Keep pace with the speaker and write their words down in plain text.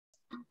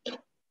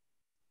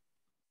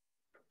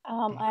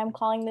I am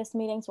calling this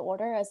meeting to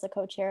order as the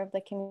co-chair of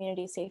the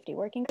Community Safety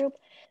Working Group.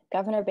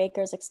 Governor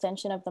Baker's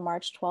extension of the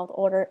March 12th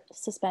order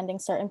suspending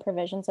certain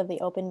provisions of the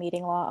open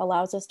meeting law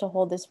allows us to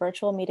hold this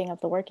virtual meeting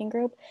of the working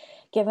group.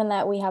 Given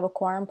that we have a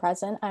quorum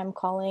present, I'm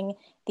calling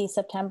the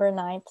September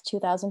 9th,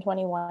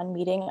 2021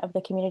 meeting of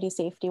the Community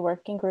Safety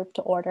Working Group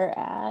to order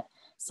at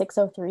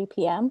 6:03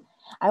 p.m.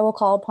 I will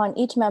call upon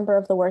each member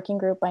of the working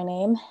group by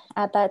name.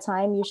 At that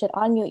time, you should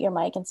unmute your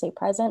mic and say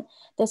present.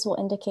 This will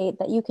indicate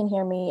that you can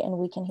hear me and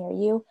we can hear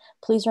you.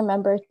 Please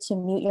remember to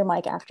mute your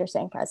mic after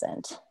saying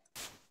present.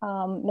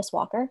 Ms.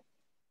 Walker?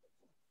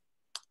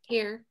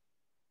 Here.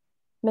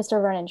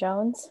 Mr. Vernon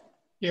Jones?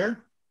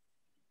 Here.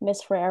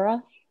 Ms.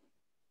 Ferreira?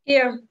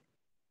 Here.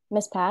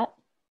 Ms. Pat?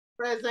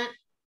 Present.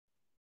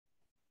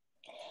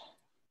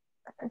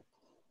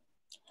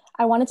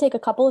 I want to take a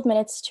couple of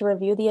minutes to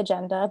review the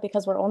agenda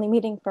because we're only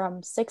meeting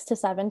from 6 to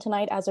 7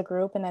 tonight as a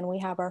group, and then we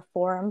have our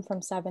forum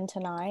from 7 to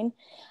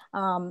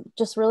 9.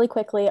 Just really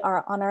quickly,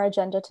 on our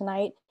agenda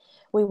tonight,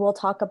 we will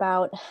talk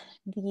about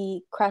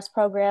the CREST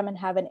program and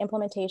have an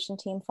implementation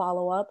team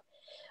follow up.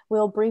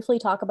 We'll briefly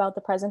talk about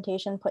the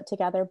presentation put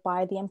together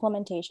by the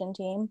implementation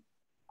team.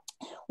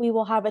 We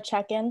will have a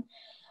check-in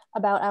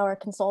about our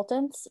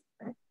consultants.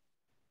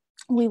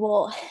 We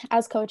will,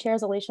 as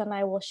co-chairs, Alicia and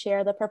I will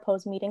share the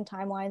proposed meeting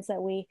timelines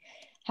that we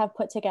have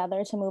put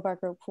together to move our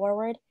group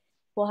forward.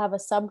 We'll have a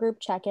subgroup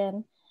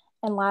check-in.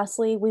 And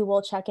lastly, we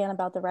will check in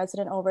about the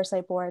Resident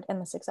Oversight Board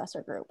and the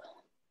successor group.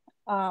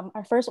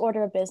 Our first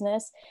order of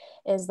business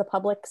is the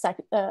public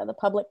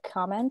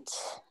comment.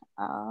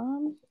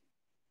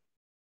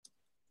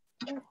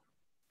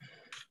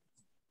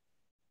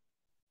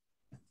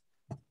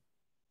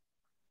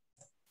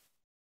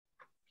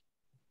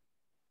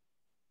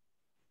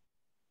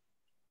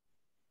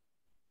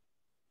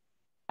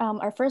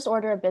 Our first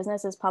order of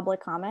business is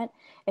public comment.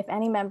 If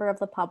any member of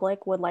the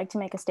public would like to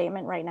make a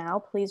statement right now,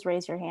 please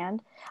raise your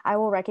hand. I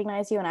will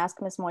recognize you and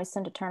ask Ms.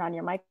 Moisten to turn on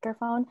your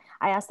microphone.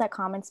 I ask that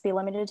comments be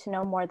limited to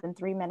no more than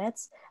 3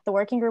 minutes. The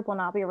working group will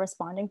not be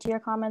responding to your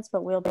comments,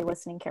 but we'll be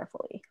listening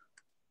carefully.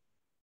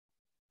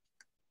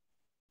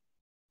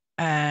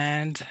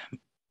 And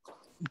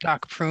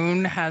Doc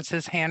Prune has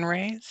his hand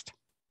raised.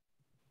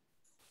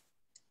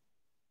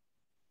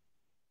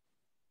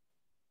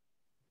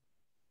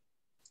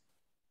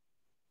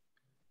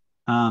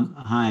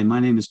 Hi, my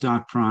name is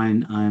Doc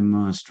Prine.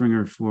 I'm a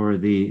stringer for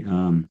the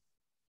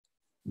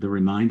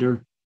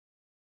reminder.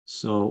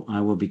 So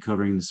I will be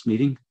covering this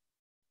meeting.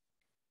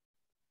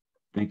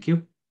 Thank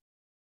you.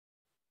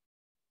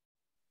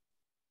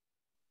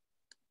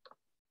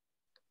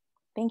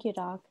 Thank you,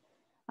 Doc.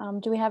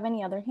 Do we have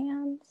any other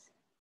hands?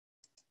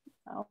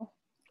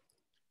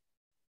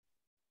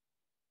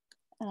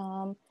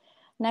 No.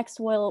 Next,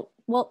 well,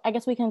 I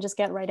guess we can just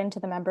get right into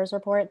the members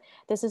report.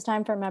 This is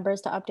time for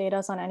members to update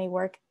us on any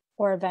work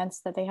or events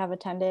that they have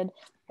attended.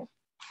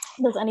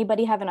 Does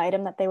anybody have an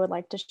item that they would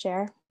like to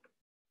share?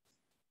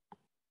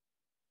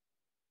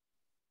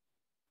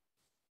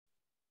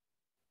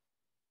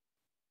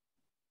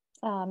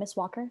 Ms.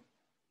 Walker?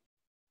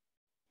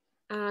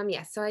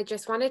 Yes, so I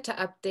just wanted to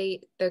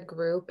update the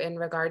group in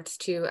regards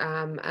to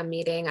a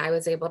meeting. I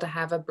was able to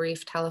have a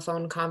brief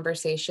telephone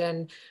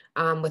conversation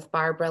with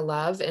Barbara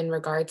Love in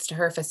regards to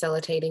her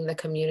facilitating the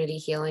community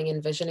healing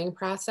and visioning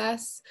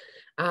process.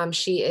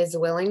 She is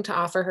willing to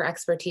offer her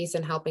expertise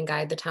in helping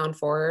guide the town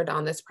forward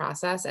on this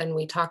process. And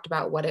we talked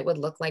about what it would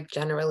look like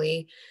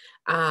generally,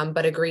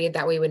 but agreed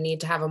that we would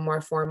need to have a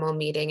more formal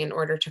meeting in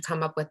order to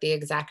come up with the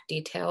exact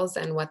details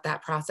and what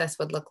that process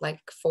would look like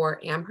for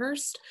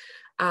Amherst.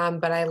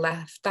 But I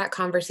left that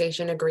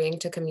conversation agreeing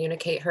to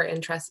communicate her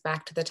interests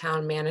back to the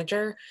town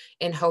manager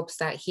in hopes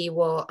that he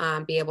will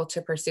be able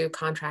to pursue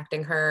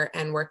contracting her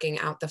and working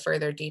out the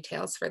further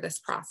details for this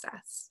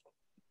process.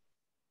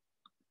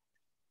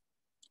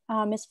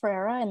 Ms.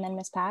 Ferreira and then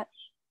Ms. Pat.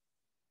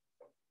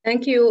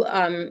 Thank you,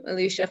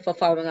 Alicia, for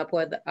following up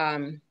with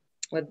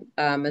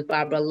Ms.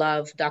 Barbara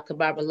Love, Dr.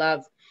 Barbara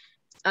Love.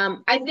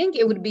 I think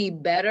it would be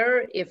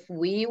better if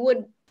we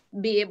would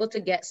be able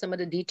to get some of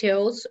the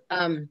details,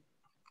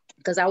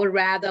 because I would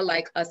rather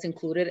like us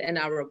included in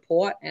our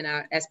report and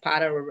as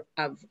part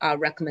of our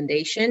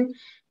recommendation,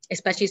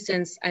 especially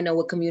since I know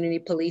with community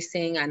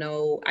policing,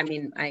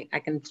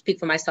 I can speak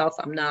for myself.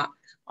 I'm not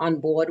on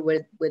board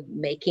with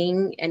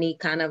making any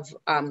kind of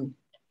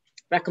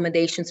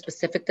recommendation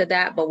specific to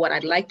that. But what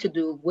I'd like to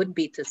do would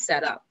be to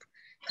set up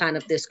kind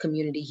of this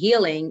community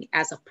healing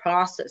as a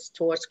process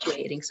towards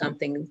creating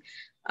something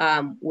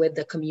with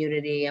the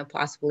community and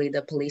possibly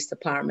the police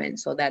department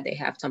so that they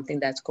have something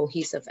that's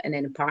cohesive and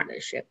in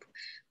partnership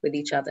with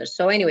each other.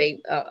 So anyway,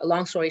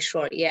 long story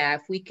short, yeah,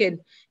 if we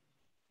could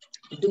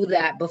do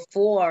that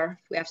before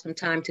we have some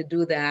time to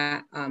do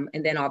that,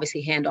 and then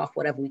obviously hand off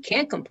whatever we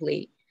can't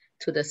complete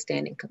to the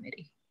standing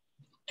committee.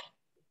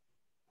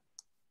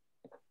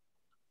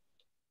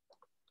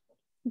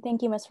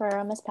 Thank you, Ms.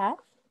 Ferreira. Ms. Pat?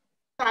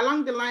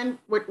 Along the line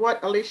with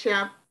what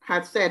Alicia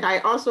had said, I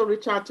also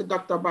reached out to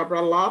Dr.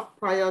 Barbara Love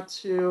prior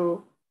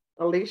to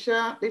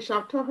Alicia reached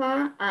out to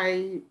her.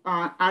 I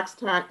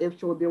asked her if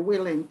she would be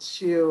willing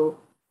to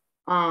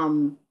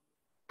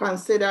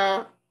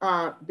consider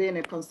being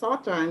a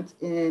consultant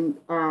in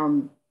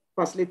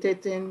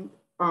facilitating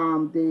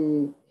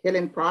the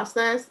healing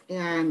process.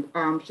 And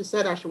she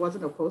said that she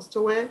wasn't opposed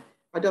to it.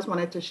 I just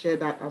wanted to share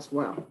that as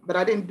well, but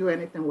I didn't do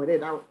anything with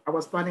it. I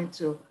was planning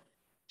to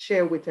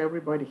share with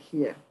everybody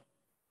here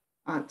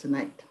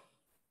tonight.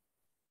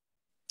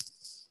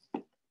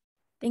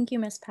 Thank you,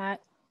 Ms.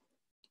 Pat.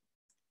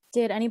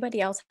 Did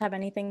anybody else have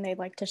anything they'd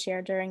like to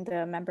share during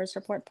the members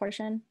report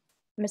portion?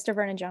 Mr.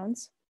 Vernon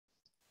Jones?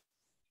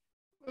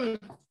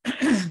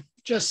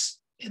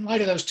 Just in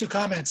light of those two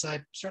comments,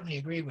 I certainly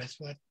agree with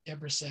what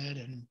Deborah said,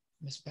 and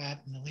Ms.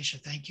 Pat and Alicia,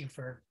 thank you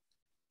for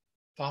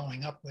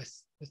following up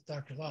with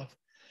Dr. Love.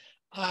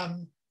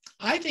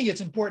 I think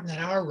it's important that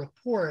our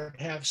report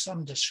have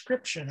some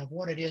description of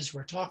what it is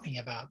we're talking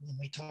about when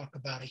we talk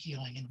about a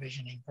healing and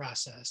visioning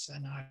process.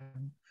 And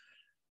I'm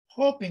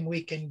hoping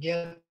we can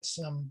get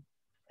some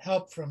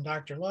help from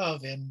Dr.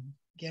 Love in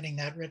getting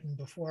that written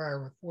before our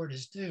report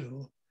is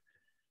due.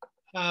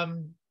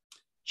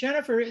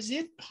 Jennifer, is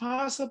it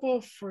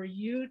possible for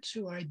you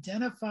to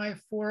identify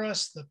for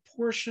us the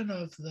portion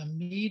of the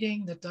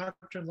meeting that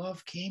Dr.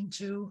 Love came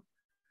to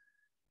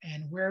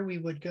and where we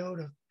would go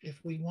to if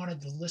we wanted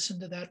to listen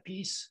to that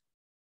piece?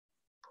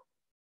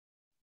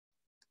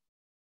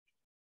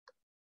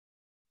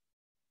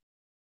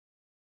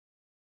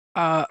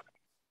 I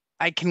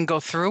can go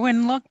through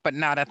and look, but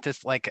not at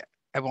this, like,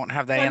 I won't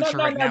have that answer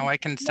right now. I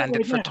can send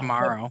it for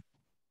tomorrow.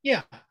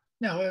 Yeah,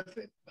 no,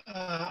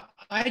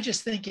 I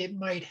just think it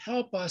might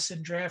help us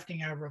in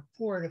drafting our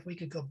report if we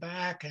could go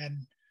back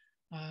and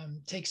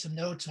take some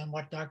notes on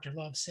what Dr.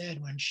 Love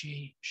said when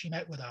she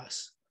met with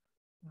us.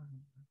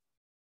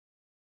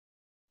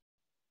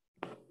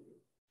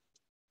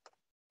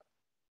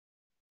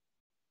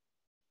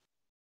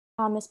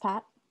 Ms.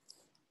 Pat?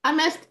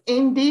 MS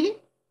Indy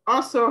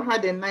also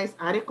had a nice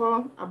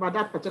article about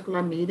that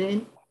particular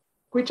meeting,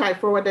 which I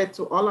forwarded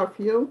to all of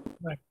you.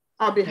 Right.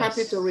 I'll be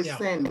happy to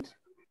resend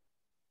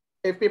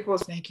if people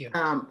Thank you.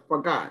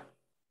 Forgot.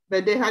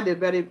 But they had a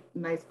very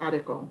nice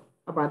article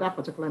about that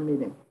particular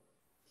meeting.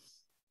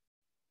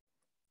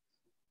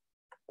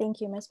 Thank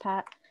you, Ms.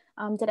 Pat.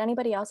 Did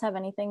anybody else have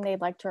anything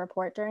they'd like to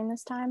report during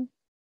this time?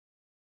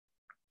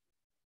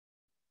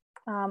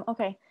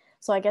 Okay,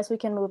 so I guess we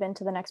can move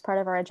into the next part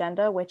of our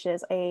agenda, which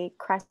is a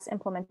CREST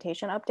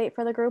implementation update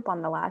for the group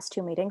on the last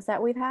two meetings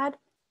that we've had.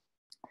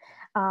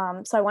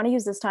 So I want to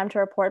use this time to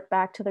report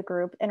back to the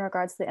group in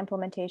regards to the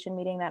implementation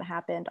meeting that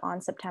happened on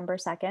September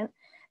 2nd.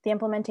 The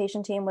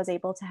implementation team was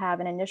able to have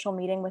an initial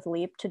meeting with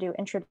LEAP to do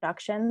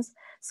introductions.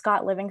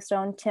 Scott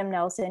Livingstone, Tim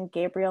Nelson,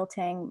 Gabriel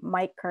Ting,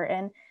 Mike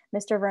Curtin,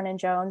 Mr. Vernon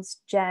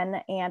Jones,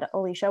 Jen, and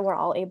Alicia were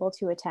all able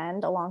to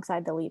attend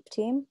alongside the LEAP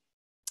team.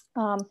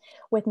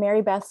 With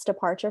Mary Beth's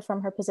departure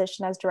from her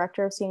position as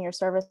Director of Senior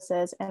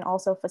Services and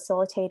also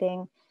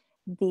facilitating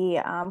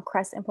the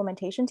CREST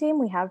implementation team,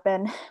 we have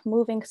been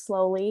moving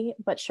slowly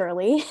but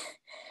surely.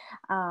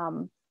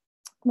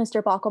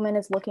 Mr. Bockelman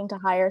is looking to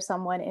hire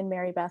someone in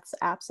Mary Beth's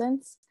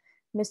absence.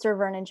 Mr.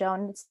 Vernon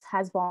Jones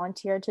has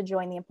volunteered to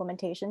join the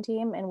implementation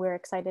team, and we're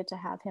excited to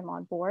have him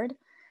on board.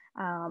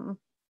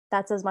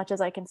 That's as much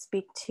as I can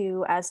speak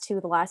to as to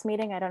the last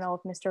meeting. I don't know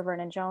if Mr.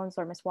 Vernon Jones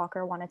or Ms.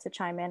 Walker wanted to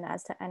chime in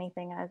as to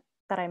anything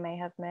that I may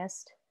have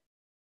missed.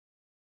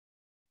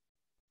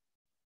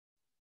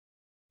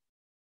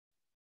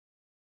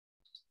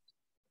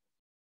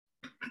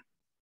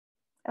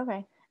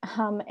 Okay,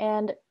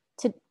 and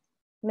to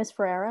Ms.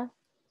 Ferreira.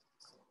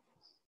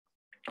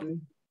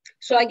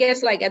 So I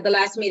guess like at the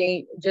last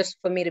meeting, just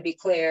for me to be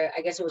clear,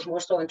 I guess it was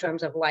more so in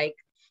terms of like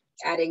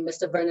adding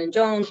Mr. Vernon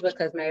Jones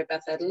because Mary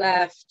Beth had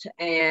left,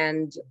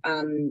 and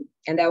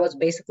that was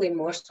basically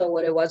more so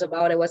what it was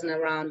about. It wasn't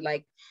around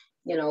like,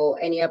 you know,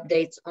 any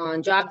updates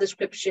on job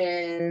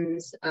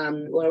descriptions,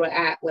 where we're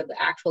at with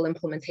the actual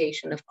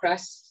implementation of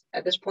CREST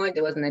at this point.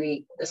 There wasn't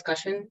any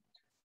discussion.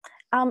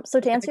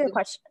 So to answer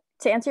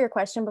your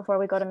question before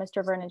we go to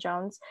Mr. Vernon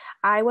Jones,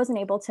 I wasn't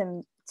able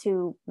to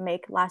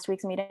make last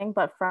week's meeting,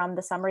 but from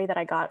the summary that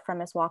I got from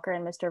Ms. Walker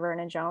and Mr.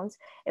 Vernon Jones,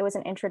 it was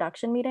an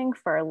introduction meeting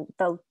for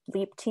the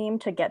LEAP team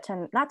to get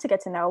to, not to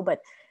get to know, but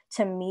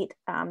to meet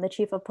the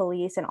chief of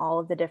police and all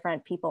of the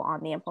different people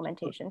on the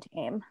implementation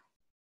team.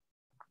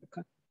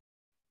 Okay.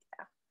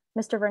 Yeah.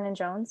 Mr. Vernon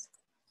Jones?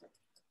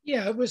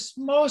 Yeah, it was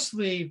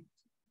mostly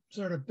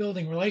sort of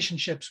building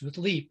relationships with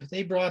LEAP.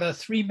 They brought a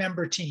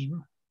 3-member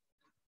team.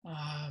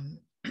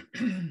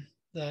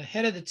 The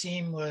head of the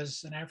team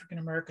was an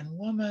African-American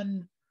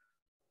woman.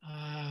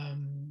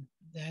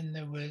 Then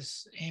there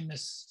was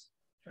Amos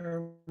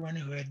Irwin,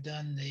 who had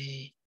done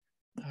he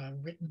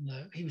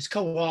was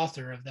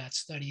co-author of that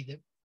study that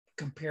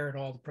compared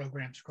all the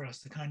programs across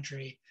the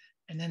country.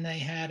 And then they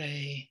had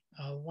a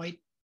white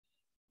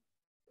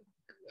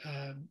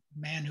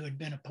man who had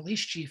been a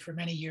police chief for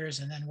many years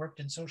and then worked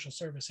in social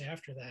service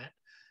after that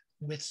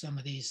with some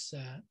of these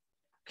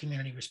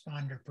community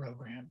responder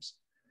programs.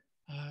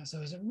 So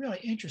it was a really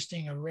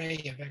interesting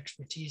array of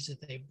expertise that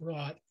they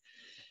brought.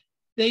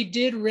 They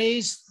did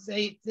raise,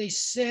 they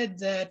said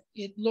that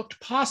it looked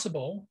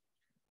possible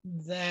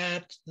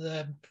that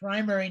the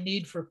primary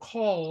need for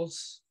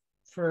calls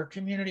for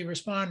community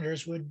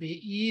responders would be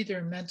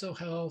either mental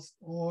health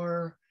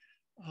or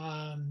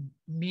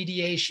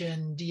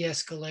mediation,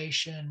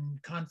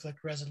 de-escalation,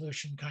 conflict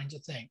resolution kinds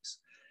of things.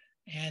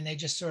 And they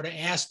just sort of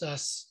asked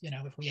us,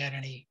 if we had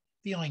any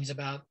feelings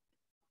about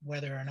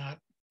whether or not,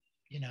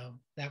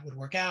 that would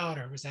work out,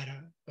 or was that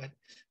but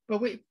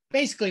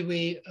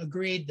we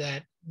agreed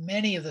that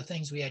many of the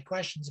things we had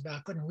questions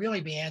about couldn't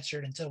really be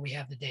answered until we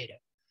have the data.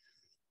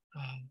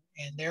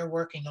 And they're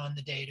working on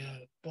the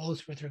data,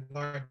 both with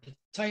regard to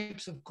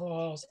types of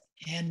calls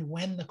and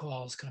when the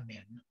calls come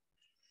in.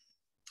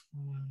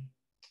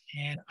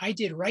 And I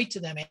did write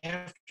to them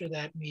after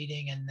that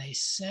meeting, and they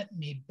sent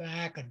me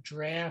back a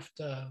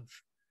draft of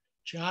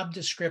job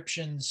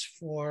descriptions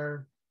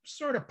for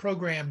sort of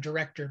program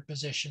director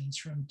positions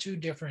from 2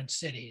 different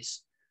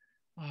cities.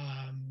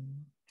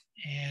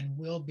 And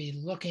we'll be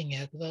looking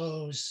at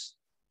those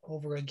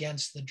over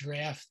against the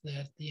draft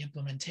that the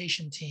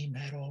implementation team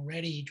had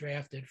already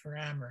drafted for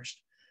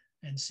Amherst,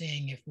 and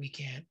seeing if we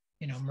can't,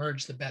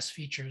 merge the best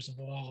features of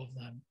all of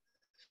them.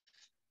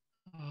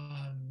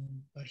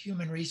 But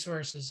Human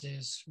Resources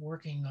is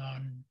working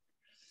on,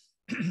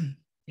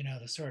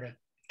 the sort of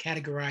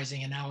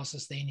categorizing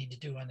analysis they need to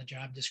do on the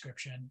job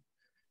description.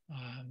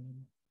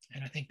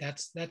 And I think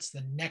that's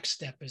the next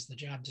step, is the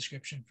job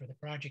description for the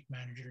project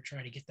manager, to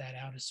try to get that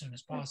out as soon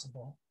as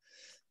possible.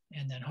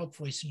 And then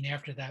hopefully soon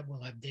after that,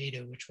 we'll have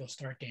data, which will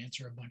start to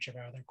answer a bunch of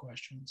our other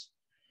questions.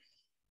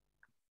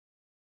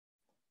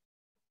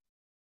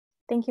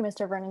 Thank you,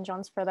 Mr.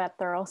 Vernon-Jones, for that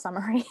thorough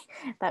summary.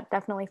 That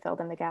definitely filled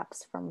in the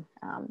gaps from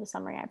the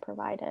summary I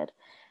provided.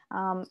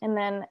 And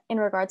then in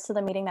regards to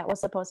the meeting that was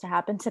supposed to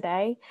happen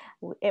today,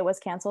 it was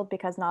canceled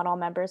because not all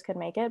members could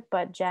make it,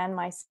 but Jen,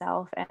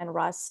 myself, and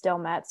Russ still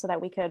met so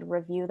that we could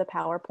review the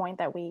PowerPoint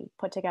that we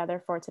put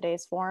together for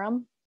today's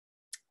forum.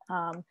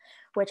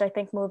 Which I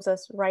think moves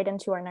us right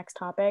into our next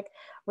topic.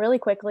 Really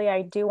quickly,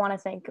 I do want to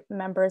thank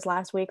members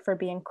last week for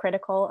being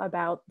critical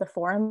about the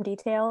forum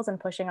details and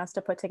pushing us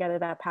to put together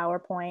that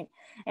PowerPoint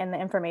and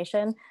the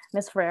information.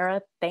 Ms.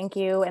 Ferreira, thank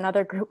you, and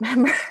other group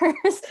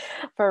members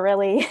for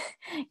really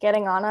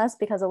getting on us,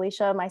 because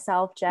Alicia,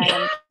 myself, Jen,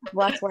 and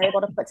Russ were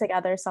able to put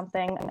together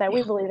something that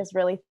we believe is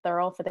really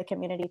thorough for the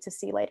community to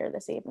see later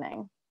this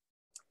evening.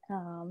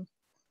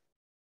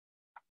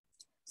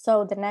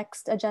 So the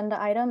next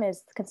agenda item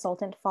is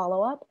consultant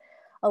follow-up.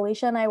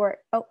 Alicia and I were,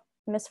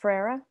 Ms.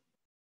 Ferreira.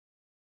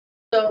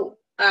 So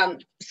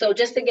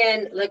just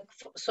again,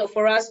 so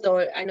for us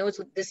though, I know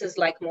this is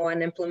like more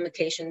an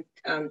implementation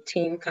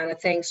team kind of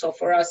thing. So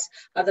for us,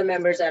 other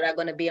members that are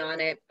going to be on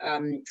it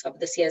of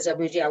the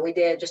CSWG, are we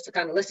there just to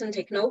kind of listen,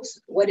 take notes?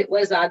 What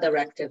is our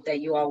directive that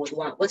you all would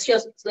want? What's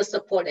the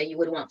support that you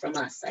would want from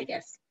us, I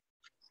guess?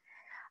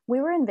 We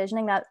were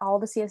envisioning that all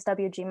the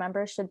CSWG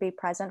members should be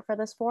present for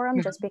this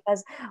forum, just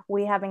because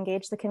we have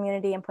engaged the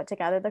community and put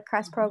together the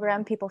CREST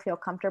program. People feel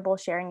comfortable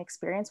sharing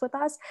experience with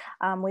us.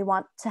 We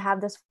want to have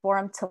this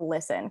forum to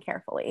listen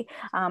carefully.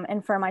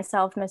 And for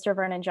myself, Mr.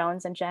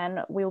 Vernon-Jones, and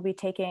Jen, we will be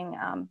taking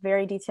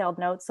very detailed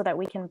notes so that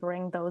we can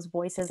bring those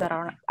voices that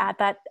are at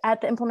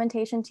the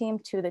implementation team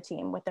to the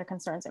team with their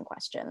concerns and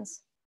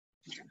questions.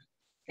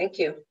 Thank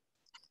you.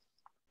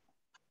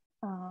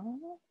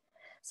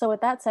 So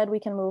with that said, we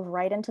can move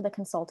right into the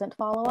consultant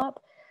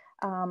follow-up.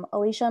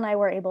 Alicia and I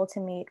were able to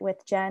meet with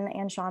Jen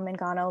and Sean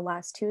Mangano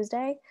last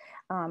Tuesday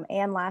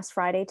and last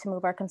Friday to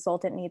move our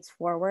consultant needs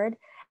forward.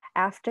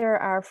 After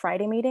our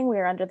Friday meeting, we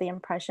were under the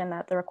impression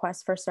that the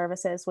request for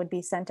services would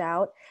be sent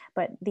out,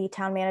 but the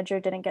town manager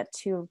didn't get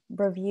to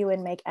review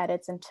and make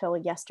edits until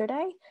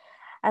yesterday.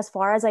 As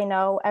far as I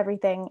know,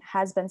 everything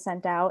has been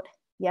sent out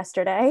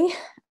yesterday.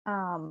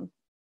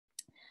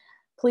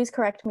 Please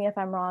correct me if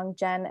I'm wrong,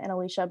 Jen and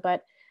Alicia,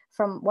 but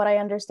from what I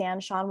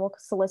understand, Sean will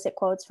solicit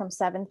quotes from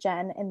 7th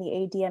Gen and the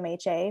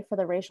ADMHA for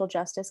the racial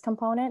justice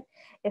component.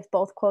 If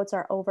both quotes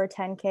are over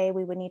 10K,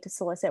 we would need to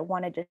solicit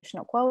one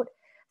additional quote.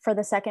 For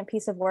the second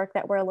piece of work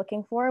that we're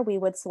looking for, we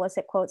would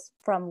solicit quotes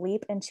from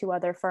LEAP and 2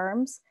 other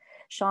firms.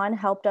 Sean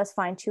helped us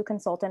find 2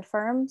 consultant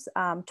firms,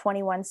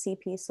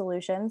 21CP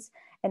Solutions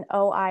and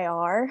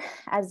OIR,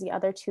 as the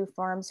other 2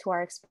 firms who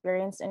are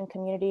experienced in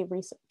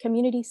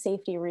community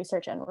safety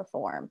research and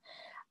reform.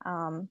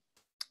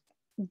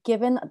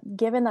 Given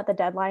that the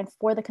deadline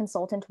for the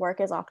consultant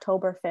work is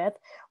October 5th,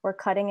 we're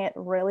cutting it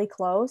really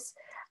close.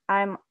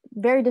 I'm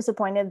very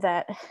disappointed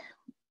that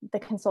the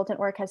consultant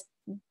work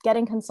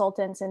getting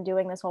consultants and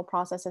doing this whole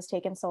process has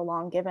taken so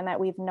long, given that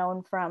we've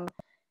known from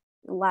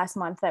last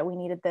month that we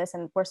needed this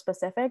and we're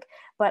specific.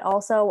 But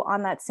also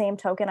on that same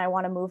token, I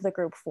want to move the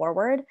group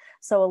forward.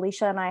 So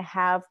Alicia and I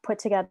have put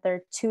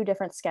together 2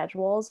 different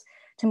schedules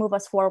to move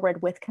us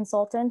forward with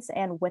consultants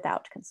and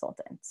without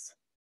consultants.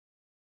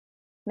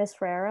 Ms.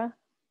 Ferreira?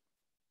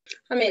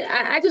 I mean,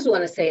 I just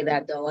want to say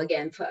that though,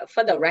 again,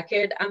 for the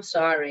record, I'm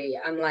sorry.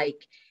 I'm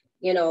like,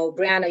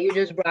 Brianna, you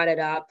just brought it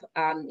up,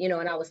 and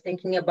I was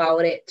thinking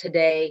about it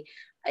today.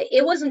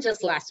 It wasn't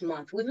just last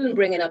month. We've been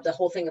bringing up the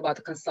whole thing about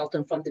the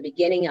consultant from the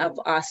beginning of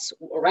us,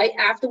 right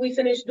after we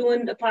finished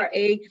doing the part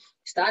A.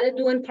 started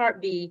doing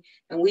Part B,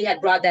 and we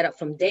had brought that up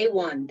from day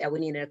one that we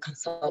needed a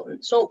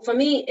consultant. So for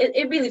me,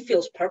 it really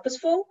feels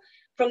purposeful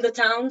from the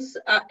town's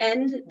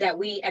end that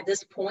we, at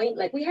this point,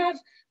 like we have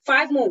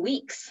 5 more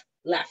weeks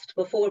left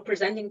before we're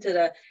presenting to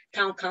the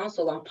town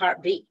council on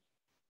Part B,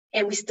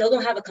 and we still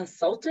don't have a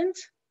consultant.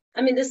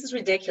 I mean, this is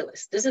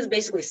ridiculous. This is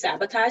basically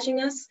sabotaging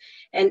us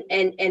and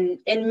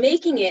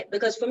making it,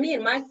 because for me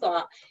and my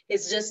thought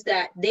is just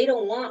that they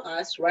don't want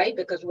us, right?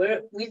 Because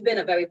we've been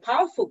a very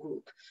powerful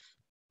group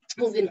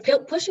who've been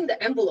pushing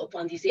the envelope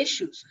on these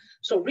issues.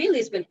 So really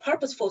it's been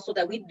purposeful so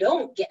that we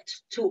don't get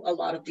to a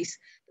lot of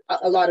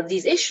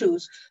these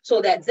issues,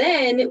 so that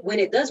then when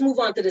it does move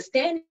on to the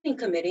standing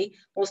committee,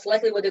 most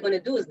likely what they're going to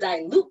do is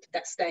dilute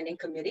that standing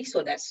committee,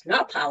 so that's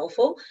not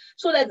powerful,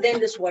 so that then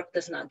this work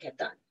does not get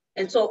done.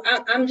 And so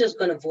I'm just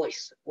going to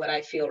voice what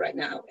I feel right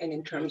now, and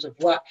in terms of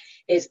what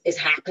is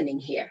happening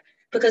here,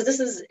 because this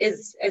is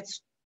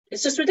it's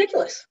just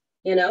ridiculous,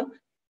 you know,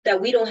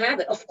 that we don't have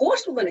it. Of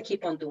course, we're going to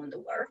keep on doing the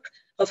work.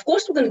 Of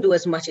course, we're going to do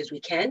as much as we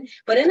can.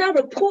 But in our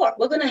report,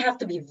 we're going to have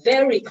to be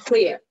very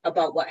clear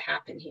about what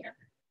happened here,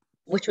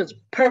 which was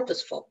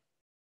purposeful.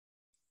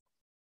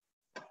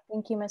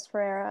 Thank you, Ms.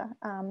 Ferreira.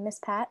 Ms.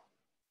 Pat?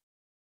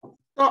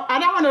 So I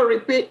don't want to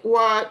repeat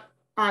what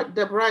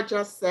Deborah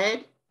just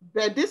said,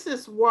 but this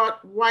is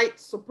what white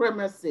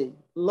supremacy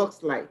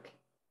looks like.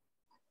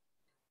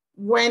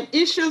 When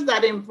issues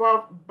that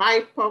involve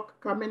BIPOC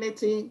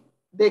community,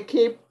 they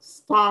keep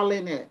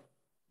stalling it,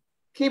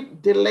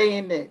 keep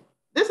delaying it.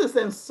 This is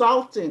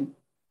insulting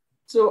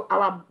to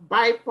our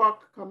BIPOC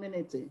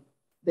community.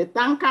 The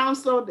town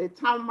council, the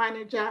town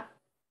manager,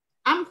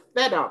 I'm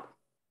fed up.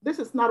 This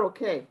is not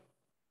okay.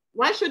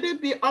 Why should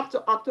it be up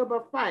to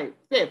October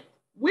 5th?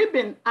 We've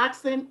been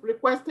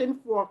requesting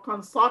for a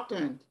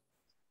consultant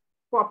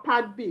for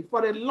Part B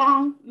for a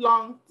long,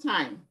 long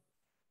time.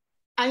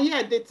 And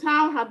yet the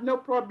town had no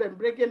problem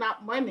bringing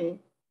up money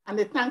and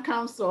the town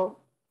council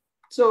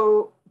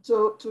to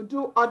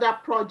do other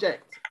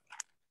projects.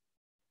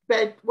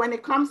 But when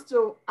it comes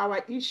to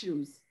our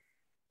issues,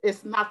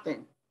 it's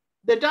nothing.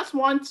 They just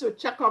want to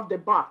check off the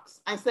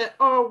box and say,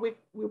 oh,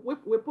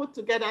 we put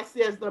together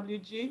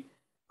CSWG,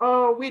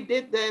 oh, we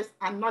did this,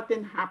 and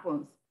nothing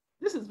happens.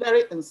 This is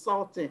very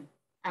insulting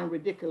and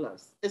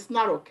ridiculous. It's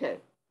not okay.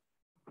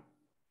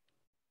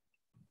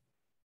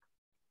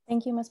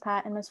 Thank you, Ms.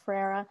 Pat and Ms.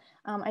 Ferreira.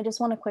 I just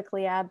want to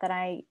quickly add that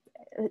I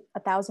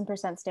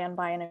 1000% stand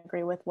by and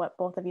agree with what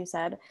both of you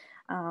said.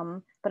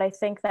 But I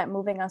think that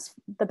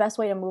the best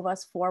way to move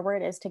us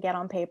forward is to get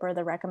on paper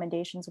the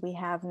recommendations we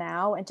have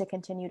now and to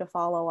continue to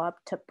follow up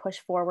to push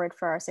forward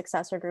for our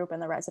successor group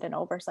and the resident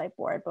oversight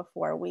board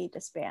before we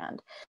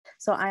disband.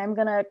 So I'm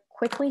gonna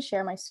quickly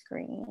share my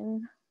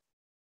screen.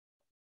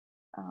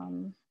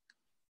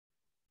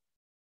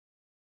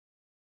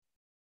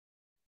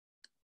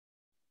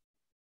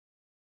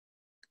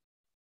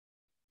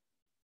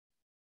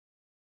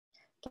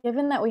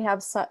 Given that we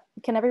have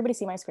can everybody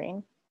see my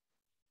screen?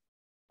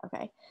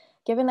 Okay.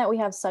 Given that we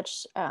have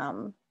such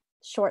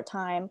short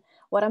time,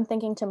 what I'm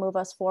thinking to move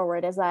us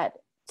forward is that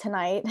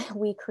tonight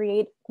we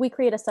create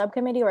a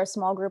subcommittee or a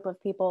small group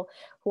of people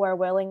who are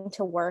willing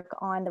to work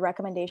on the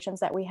recommendations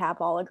that we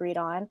have all agreed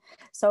on.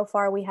 So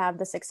far, we have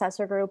the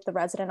successor group, the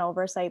resident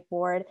oversight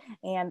board,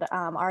 and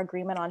our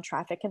agreement on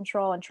traffic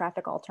control and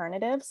traffic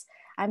alternatives.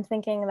 I'm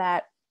thinking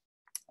that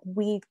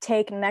we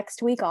take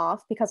next week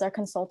off because our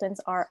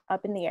consultants are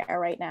up in the air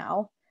right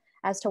now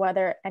as to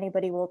whether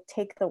anybody will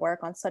take the work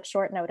on such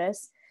short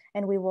notice,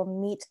 and we will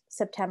meet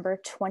September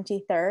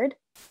 23rd.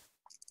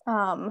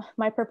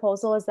 My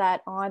proposal is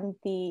that on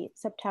the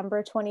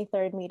September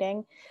 23rd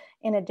meeting,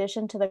 in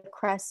addition to the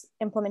CRESS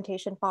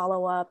implementation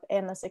follow-up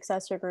and the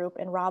successor group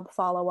and Rob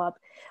follow-up,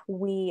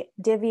 we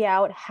divvy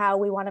out how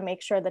we want to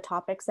make sure the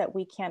topics that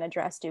we can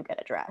address do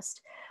get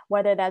addressed,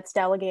 whether that's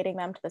delegating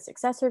them to the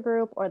successor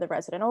group or the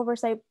resident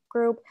oversight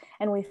group,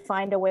 and we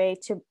find a way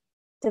to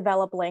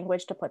develop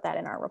language to put that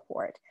in our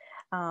report.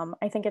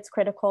 I think it's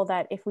critical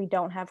that if we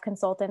don't have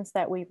consultants,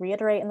 that we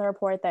reiterate in the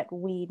report that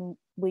we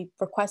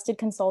requested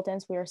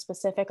consultants, we are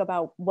specific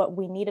about what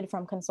we needed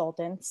from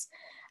consultants,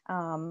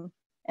 and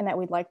that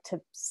we'd like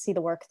to see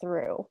the work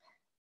through.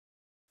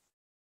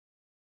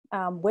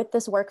 With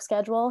this work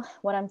schedule,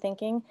 what I'm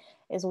thinking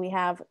is we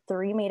have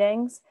 3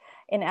 meetings,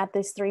 and at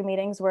these 3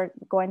 meetings, we're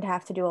going to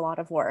have to do a lot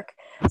of work.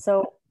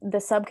 So the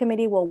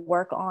subcommittee will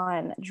work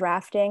on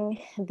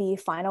drafting the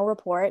final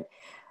report.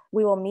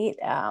 We will meet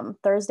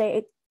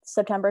Thursday,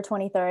 September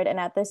 23rd, and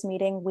at this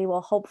meeting, we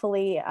will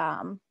hopefully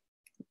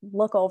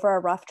look over a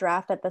rough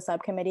draft that the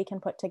subcommittee can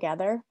put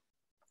together,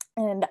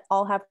 and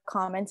I'll have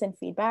comments and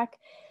feedback.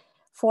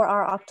 For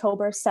our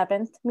October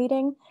 7th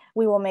meeting,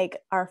 we will make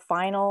our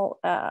final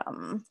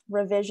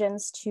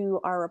revisions to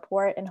our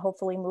report and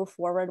hopefully move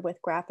forward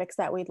with graphics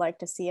that we'd like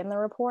to see in the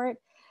report.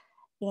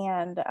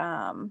 And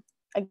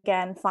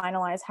again,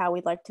 finalize how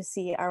we'd like to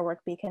see our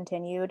work be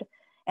continued.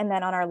 And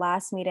then on our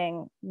last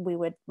meeting, we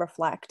would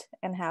reflect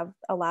and have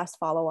a last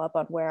follow-up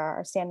on where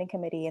our standing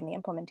committee and the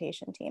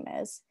implementation team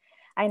is.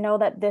 I know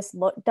that this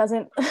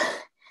doesn't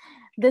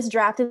this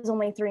draft is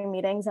only 3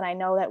 meetings, and I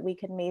know that we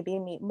could maybe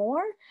meet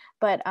more,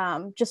 but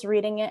just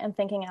reading it and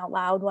thinking out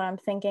loud, what I'm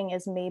thinking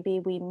is maybe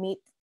we meet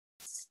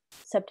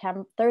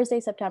Thursday,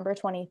 September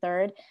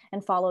 23rd,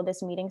 and follow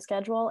this meeting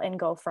schedule and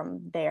go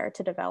from there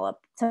to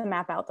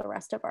map out the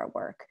rest of our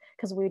work,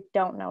 because we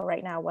don't know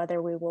right now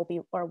whether we will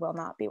be or will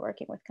not be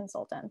working with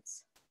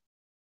consultants.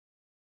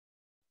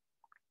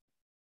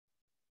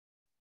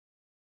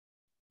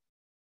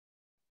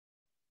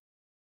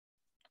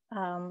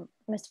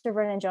 Mr.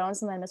 Vernon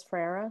Jones and then Ms.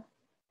 Ferreira.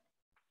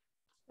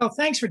 Well,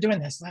 thanks for doing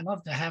this. I'd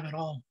love to have it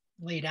all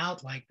laid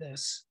out like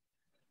this.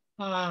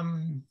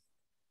 I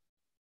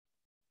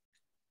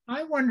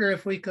wonder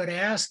if we could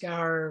ask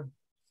our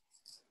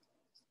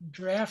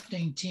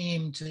drafting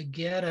team to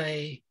get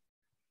a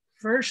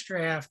first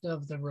draft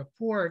of the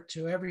report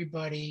to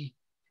everybody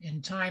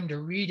in time to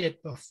read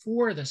it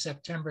before the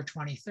September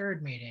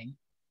 23rd meeting,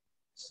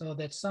 so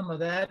that some of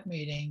that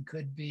meeting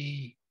could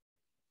be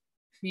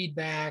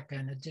feedback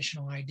and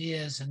additional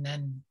ideas, and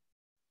then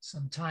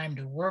some time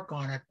to work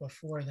on it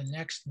before the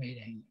next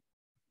meeting.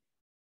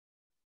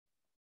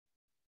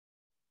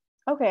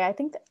 Okay, I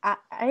think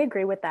I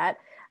agree with that.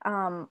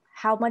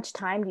 How much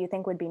time do you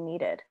think would be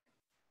needed?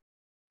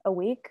 A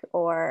week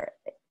or?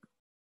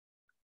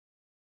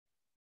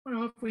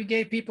 Well, if we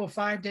gave people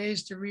 5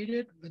 days to read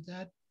it, would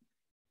that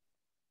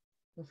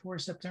before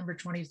September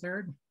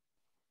 23rd?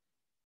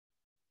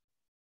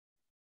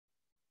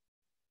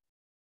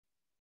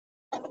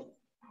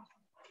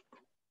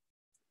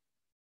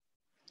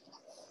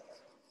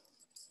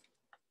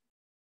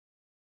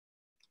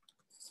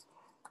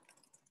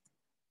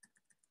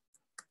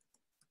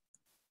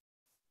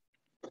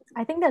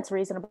 I think that's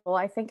reasonable.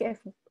 I think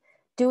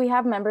do we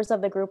have members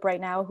of the group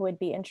right now who would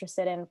be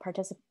interested in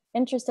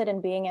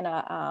being in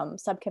a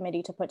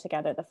subcommittee to put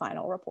together the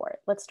final report?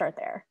 Let's start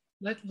there.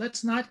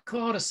 Let's not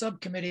call it a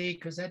subcommittee,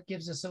 because that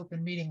gives us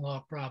open meeting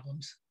law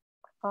problems.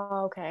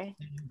 Oh, okay.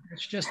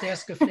 Let's just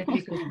ask a few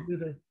people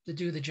to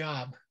do the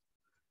job.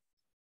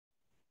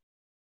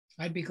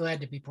 I'd be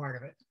glad to be part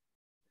of it.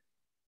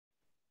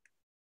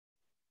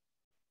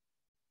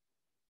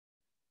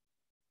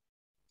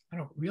 I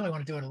don't really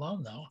want to do it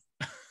alone, though.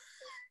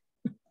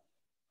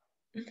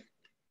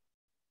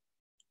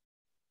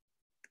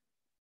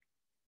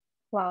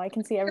 Wow, I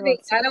can see everyone.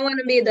 I don't want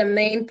to be the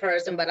main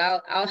person, but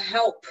I'll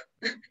help,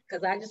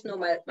 because I just know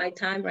my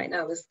time right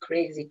now is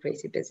crazy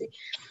busy,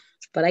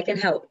 but I can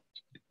help.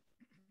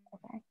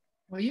 Okay.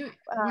 Well, you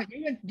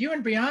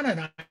and Brianna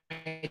and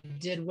I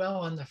did well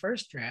on the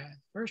first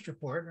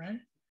report, right?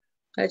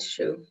 That's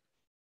true.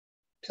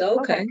 So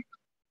okay.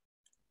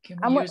 Can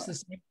we use the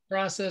same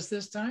process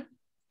this time?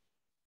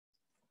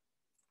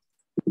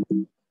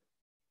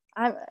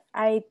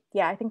 I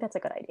think that's a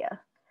good idea.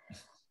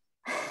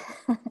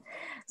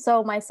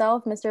 So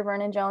myself, Mr.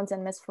 Vernon Jones,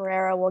 and Ms.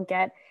 Ferreira will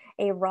get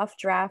a rough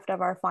draft of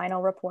our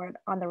final report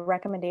on the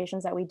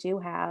recommendations that we do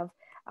have.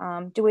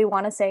 Do we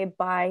want to say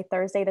by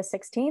Thursday the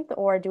 16th,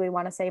 or do we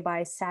want to say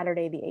by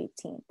Saturday the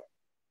 18th?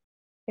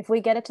 If we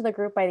get it to the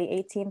group by the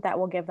 18th, that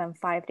will give them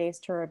 5 days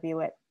to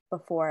review it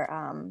before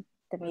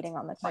the meeting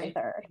on the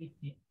 23rd.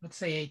 Let's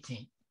say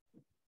 18th.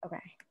 Okay.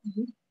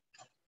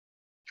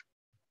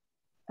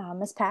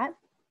 Ms. Pat?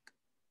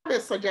 I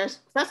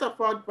suggest, first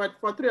of all, but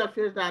for 3 of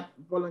you that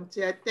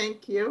volunteered,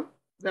 thank you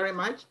very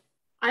much.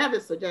 I have a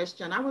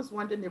suggestion. I was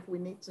wondering if we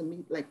need to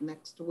meet like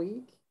next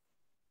week,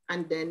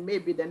 and then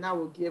maybe then I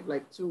will give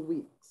like 2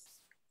 weeks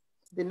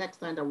the next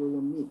time that we will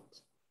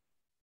meet,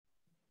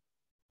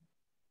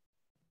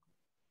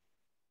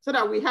 so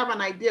that we have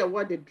an idea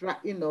what the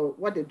draft,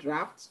 what the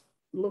draft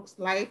looks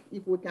like.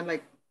 If we can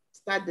like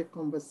start the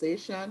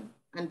conversation,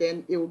 and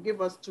then it will give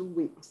us 2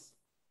 weeks.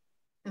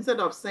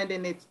 Instead of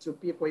sending it to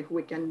people, if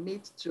we can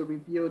meet to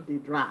review the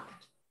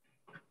draft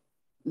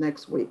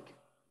next week,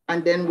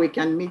 and then we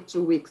can meet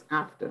 2 weeks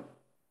after.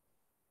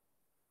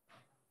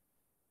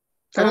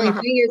 The only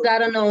thing is, I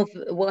don't know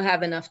if we'll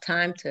have enough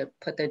time to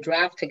put the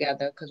draft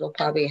together, because we'll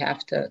probably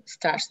have to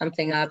start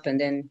something up and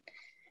then,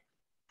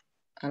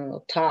 I don't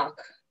know,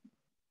 talk,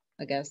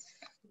 I guess,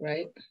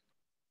 right?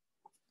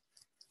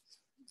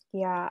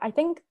 Yeah, I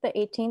think the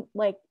 18th,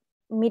 like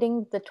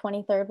meeting the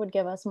 23rd would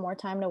give us more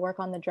time to work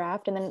on the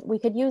draft, and then we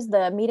could use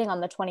the meeting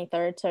on the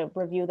 23rd to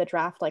review the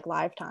draft like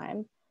live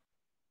time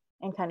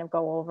and kind of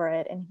go over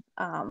it. And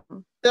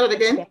say it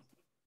again.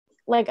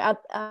 Like at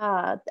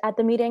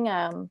the meeting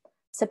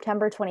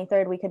September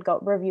 23rd, we could go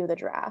review the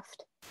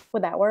draft.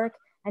 Would that work?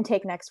 And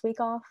take next week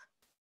off?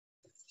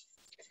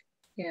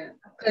 Yeah,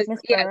 because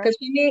for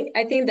me,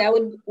 I think that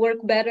would work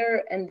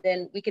better, and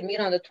then we could meet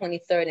on the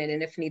 23rd, and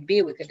then if need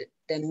be, we could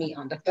then meet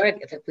on the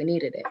 30th if we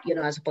needed it,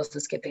 as opposed to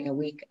skipping a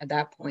week at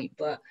that point.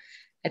 But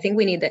I think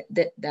we need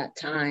that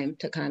time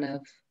to kind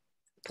of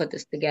put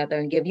this together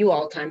and give you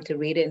all time to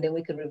read it, and then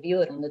we could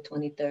review it on the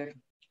 23rd.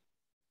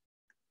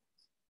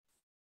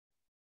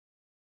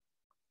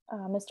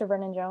 Mr.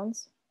 Vernon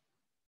Jones?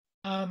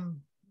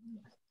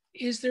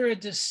 Is there a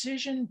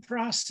decision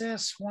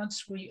process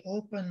once we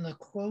open the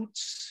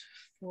quotes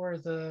for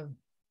the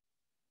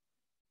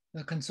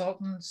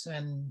consultants,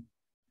 and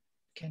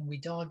can we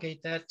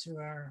delegate that to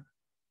our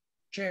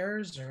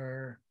chairs,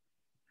 or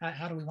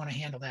how do we want to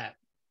handle that?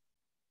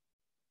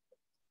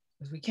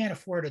 Because we can't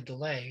afford a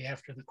delay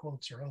after the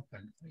quotes are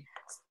open.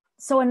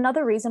 So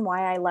another reason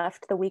why I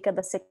left the week of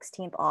the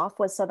 16th off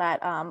was so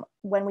that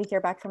when we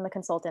hear back from the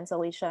consultants,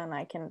 Alicia and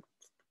I can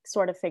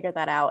sort of figure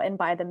that out. And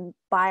by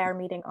our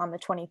meeting on the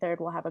 23rd,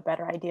 we'll have a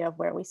better idea of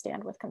where we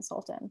stand with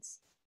consultants.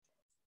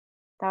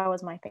 That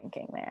was my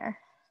thinking there.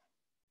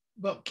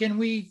 But can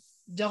we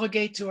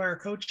delegate to our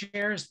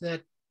co-chairs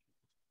that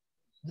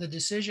the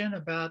decision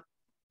about,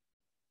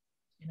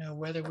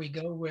 whether we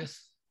go with,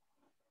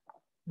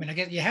 I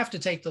guess you have to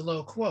take the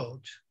low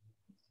quote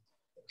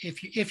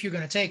if you're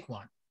going to take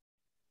one.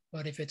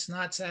 But if it's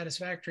not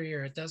satisfactory,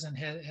 or it doesn't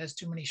has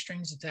too many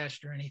strings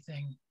attached or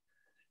anything,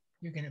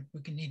 we can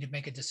need to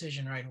make a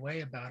decision right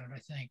away about it. I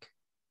think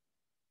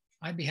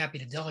I'd be happy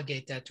to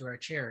delegate that to our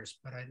chairs,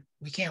 but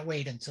we can't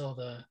wait until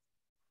the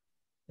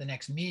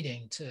next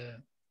meeting to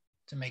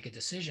make a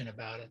decision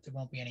about it. There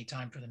won't be any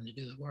time for them to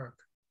do the work.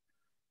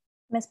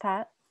 Ms.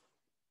 Pat?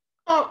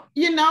 Oh,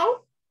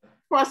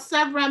 for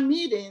several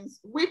meetings,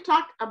 we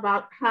talked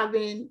about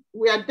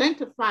we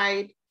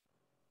identified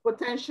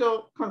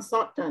potential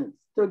consultants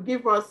to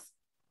give us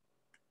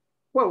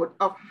quote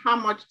of how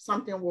much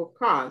something will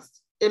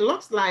cost. It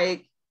looks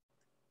like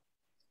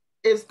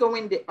it's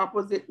going the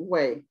opposite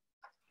way,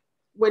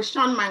 with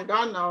Sean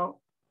Mangano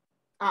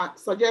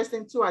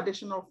suggesting 2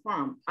 additional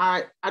firms.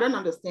 I don't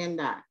understand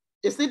that.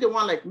 Is he the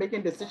one like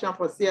making decision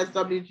for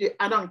CSWG?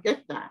 I don't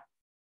get that.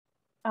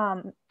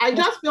 I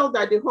just feel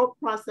that the whole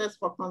process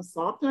for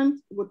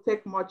consultants would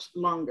take much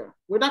longer.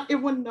 We don't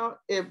even know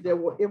if they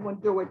will even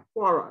do it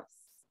for us.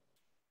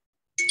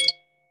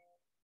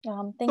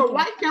 So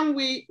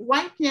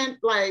why can't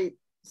like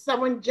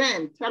 7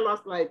 Gen tell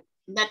us like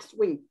next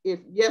week if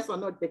yes or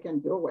no they can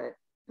do it,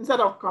 instead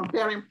of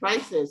comparing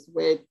prices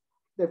with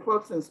the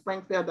folks in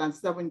Springfield and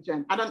 7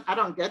 Gen? I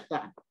don't get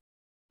that.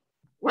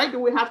 Why do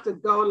we have to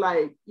go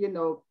like,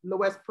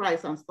 lowest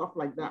price and stuff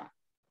like that?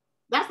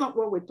 That's not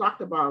what we talked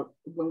about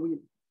when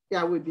we've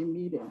been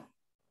meeting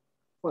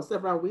for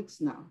several weeks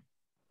now.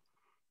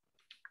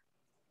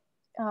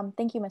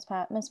 Thank you, Ms.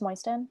 Pat. Ms.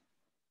 Moisten?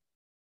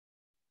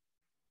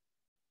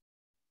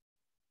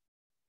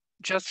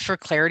 Just for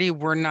clarity,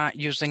 we're not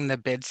using the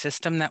bid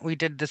system that we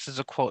did. This is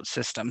a quote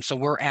system. So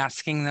we're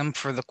asking them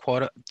for the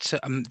quote to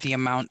the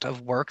amount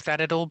of work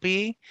that it'll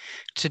be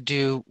to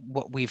do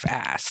what we've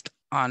asked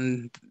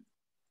under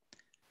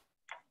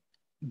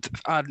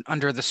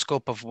the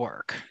scope of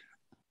work.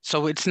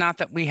 So it's not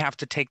that we have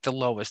to take the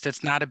lowest.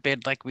 It's not a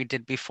bid like we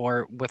did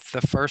before with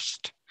the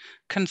first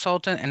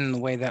consultant and the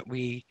way that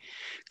we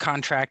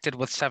contracted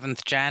with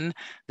 7th Gen.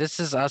 This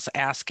is us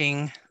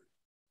asking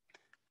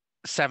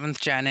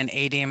 7th Gen and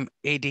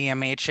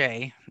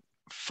ADMHA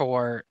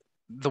for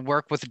the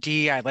work with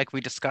DEI, like we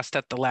discussed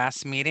at the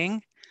last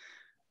meeting,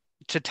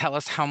 to tell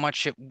us how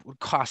much it would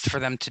cost for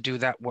them to do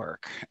that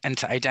work and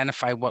to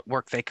identify what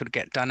work they could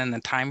get done in the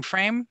time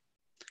frame.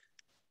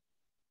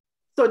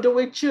 So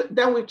we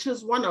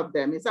choose one of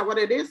them? Is that what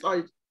it is,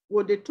 or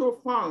would the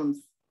 2 firms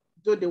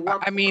do the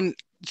work? I mean,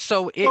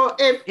 so if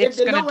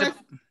the lowest,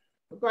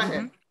 go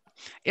ahead.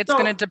 It's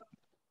going to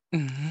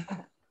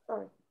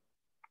sorry.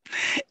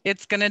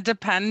 It's going to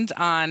depend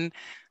on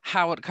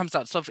how it comes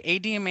out. So if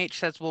ADMH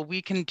says, well, we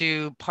can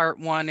do part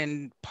 1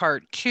 and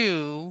part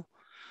 2,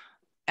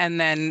 and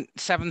then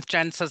 7th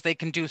Gen says they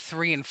can do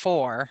 3 and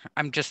 4,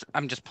 I'm just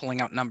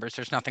pulling out numbers,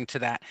 there's nothing to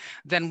that,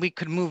 then we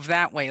could move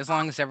that way as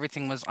long as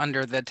everything was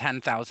under the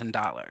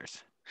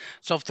 $10,000.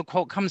 So if the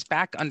quote comes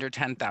back under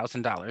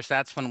 $10,000,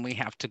 that's when we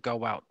have to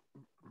go out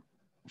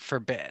for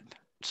bid.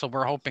 So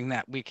we're hoping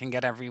that we can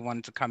get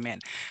everyone to come in.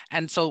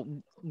 And so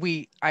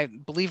I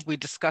believe we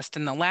discussed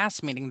in the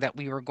last meeting that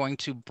we were going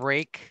to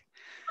break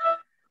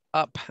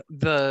up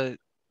the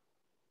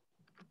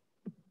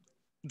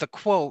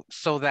quote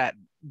so that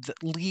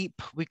we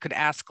could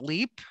ask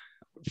LEAP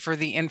for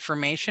the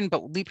information,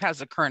 but LEAP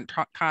has a current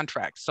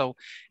contract. So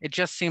it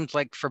just seems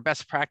like for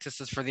best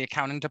practices for the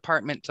accounting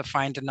department to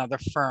find another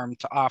firm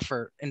to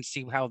offer and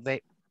see how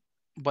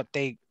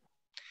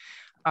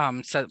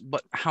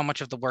how much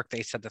of the work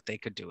they said that they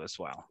could do as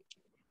well.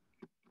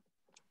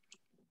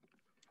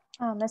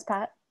 Ms.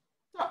 Pat?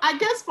 So I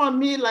guess for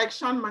me, like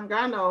Sean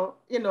Mangano,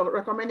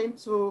 recommending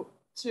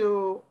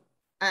to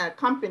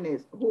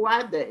companies, who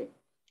are they?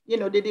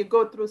 Did it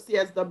go through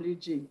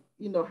CSWG?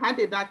 How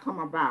did that come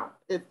about?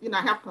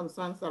 I have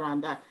concerns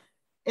around that.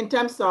 In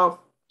terms of,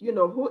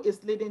 who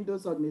is leading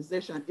those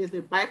organizations? Is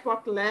it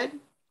BIPOC led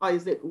or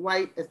is it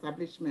white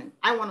establishment?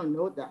 I want to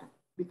know that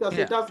because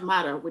it does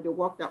matter with the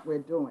work that we're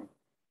doing.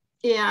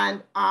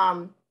 And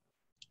my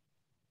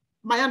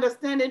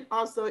understanding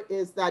also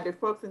is that the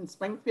folks in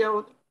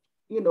Springfield,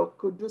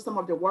 could do some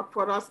of the work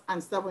for us,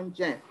 and 7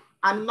 Gen,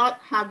 and not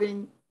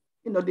having,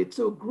 the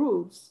 2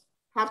 groups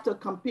have to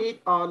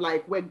compete, or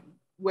like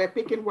we're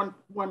picking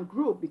one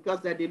group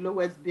because they're the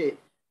lowest bid.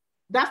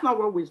 That's not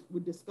what we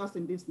discussed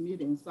in this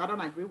meeting, so I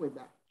don't agree with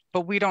that.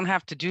 But we don't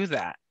have to do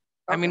that.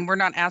 Okay. I mean, we're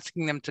not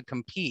asking them to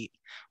compete.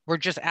 We're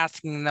just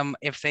asking them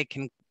if they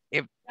can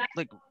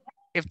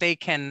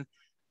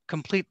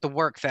complete the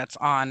work that's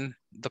on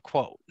the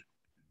quote.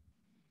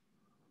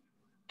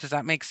 Does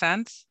that make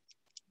sense?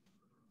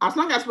 As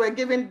long as we're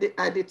giving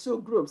the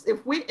two groups,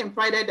 if we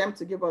invited them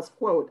to give us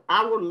quote,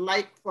 I would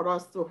like for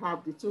us to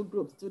have the two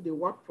groups do the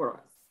work for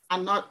us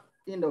and not,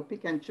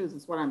 pick and choose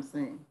is what I'm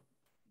saying.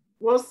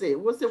 We'll see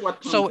what comes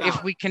out. So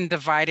if we can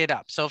divide it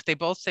up. So if they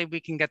both say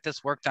we can get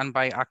this work done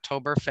by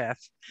October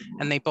 5th,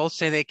 and they both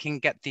say they can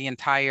get the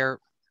entire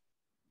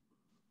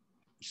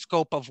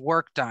scope of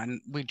work done,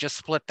 we just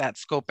split that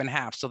scope in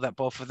half so that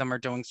both of them are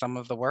doing some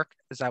of the work.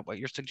 Is that what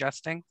you're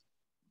suggesting?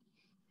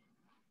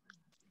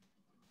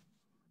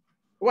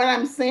 What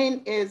I'm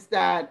saying is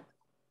that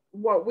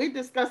what we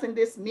discuss in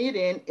this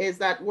meeting is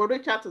that we'll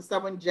reach out to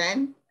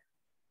 7Gen,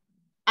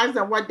 ask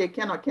them what they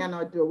can or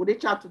cannot do. We'll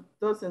reach out to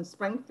those in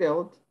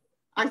Springfield,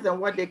 ask them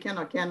what they can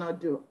or cannot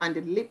do. And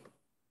the LEAP,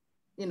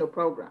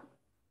 program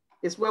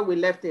is where we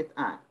left it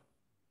at.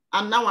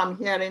 And now I'm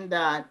hearing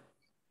that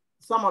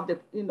some of the,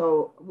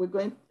 we're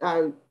going,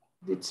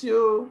 the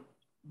two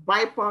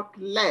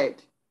BIPOC-led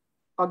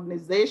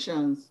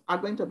organizations are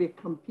going to be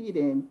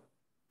competing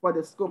for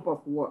the scope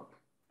of work.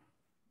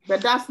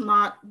 But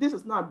this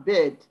is not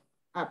bid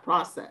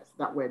process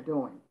that we're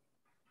doing.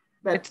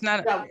 But it's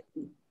not,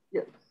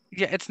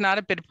 it's not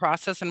a bid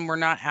process, and we're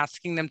not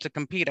asking them to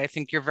compete. I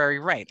think you're very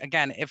right.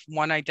 Again, if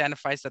one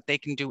identifies that they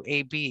can do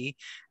A, B,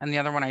 and the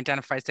other one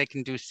identifies they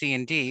can do C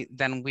and D,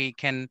 then we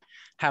can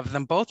have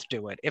them both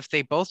do it. If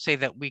they both say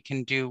that we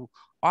can do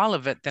all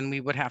of it, then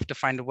we would have to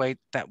find a way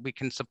that we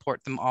can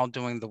support them all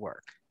doing the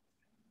work.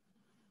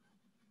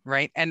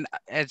 Right. And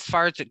as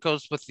far as it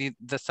goes with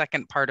the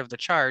second part of the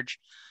charge,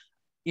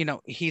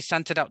 he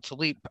sent it out to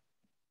LEAP,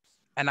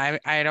 and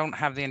I don't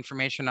have the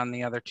information on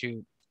the other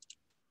two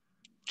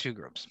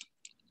groups.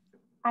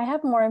 I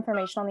have more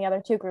information on the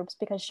other two groups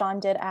because Sean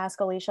did ask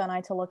Alicia and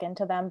I to look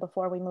into them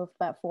before we moved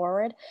that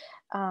forward.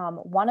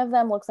 One of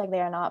them looks like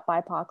they are not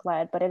BIPOC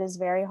led, but it is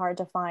very hard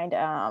to find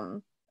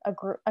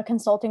a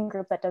consulting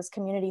group that does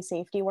community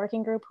safety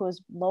working group who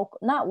is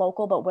not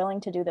local, but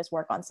willing to do this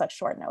work on such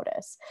short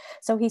notice.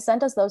 So he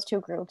sent us those two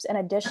groups. And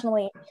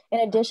additionally, in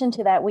addition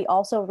to that, we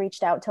also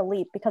reached out to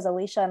LEAP because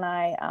Alicia and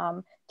I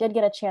did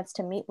get a chance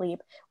to meet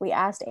LEAP. We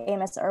asked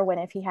Amos Irwin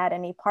if he had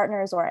any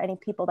partners or any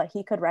people that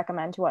he could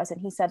recommend to us.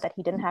 And he said that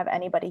he didn't have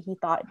anybody he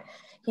thought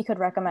he could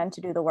recommend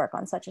to do the work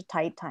on such a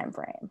tight time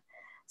frame.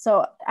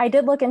 So I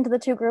did look into the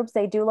two groups.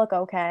 They do look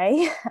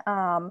okay.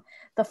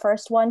 The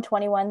first one,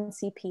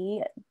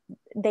 21CP,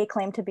 they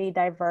claim to be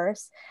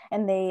diverse,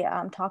 and they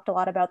talked a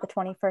lot about the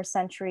 21st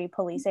century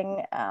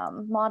policing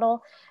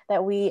model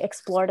that we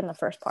explored in the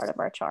first part of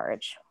our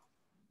charge.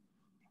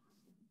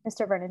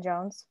 Mr. Vernon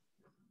Jones.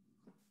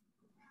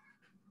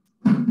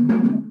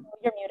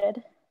 You're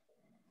muted.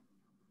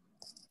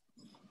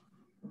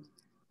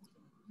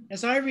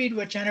 As I read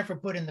what Jennifer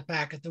put in the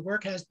packet, the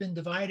work has been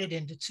divided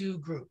into two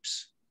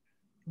groups.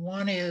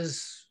 One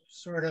is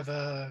sort of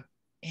a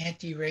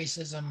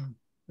anti-racism,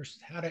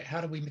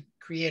 how do we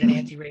create an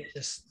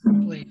anti-racist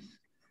police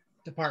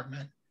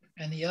department?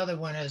 And the other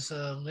one is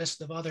a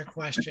list of other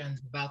questions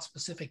about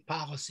specific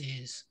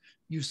policies,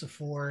 use of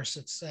force,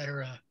 et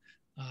cetera,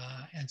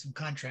 and some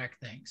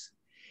contract things.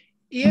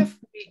 If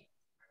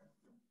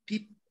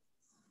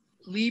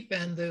LEAP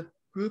and the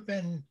group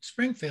in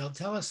Springfield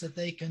tell us that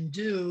they can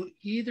do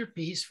either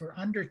piece for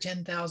under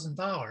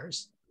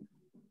 $10,000,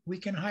 we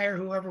can hire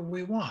whoever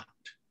we want.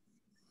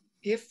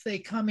 If they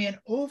come in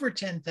over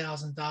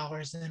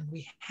 $10,000, then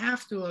we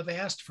have to have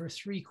asked for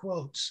 3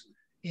 quotes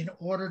in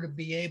order to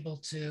be able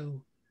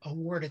to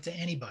award it to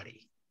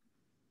anybody.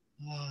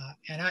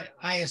 And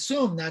I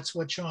assume that's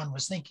what Sean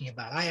was thinking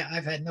about.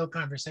 I've had no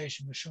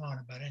conversation with Sean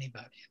about any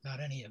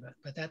of it,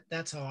 but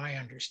that's how I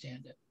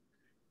understand it.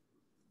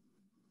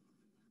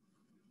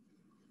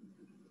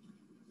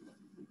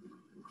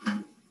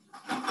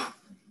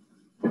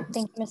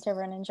 Thank you, Mr.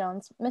 Vernon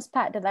Jones. Ms.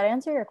 Pat, did that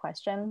answer your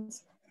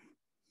questions?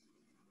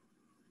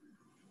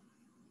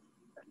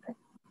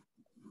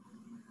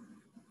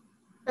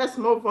 Let's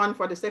move on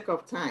for the sake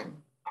of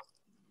time.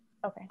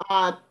 Okay.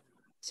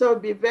 So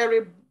be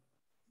very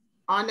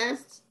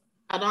honest,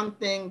 I don't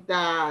think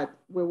that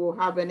we will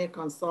have any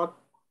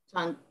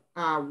consultant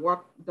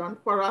work done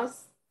for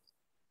us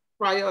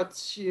prior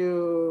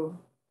to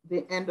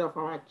the end of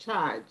our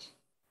charge,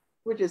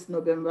 which is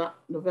November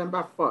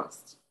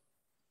 1st.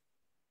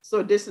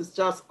 So this is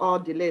just all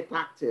delay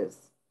tactics.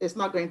 It's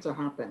not going to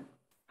happen.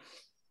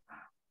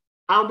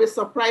 I'll be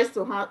surprised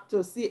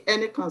to see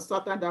any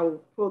consultant that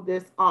will pull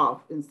this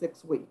off in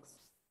 6 weeks.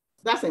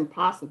 That's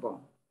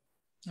impossible.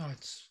 No,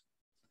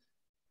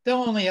 they'll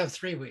only have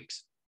 3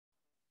 weeks.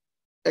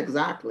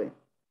 Exactly.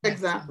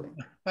 Exactly.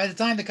 By the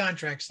time the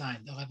contract's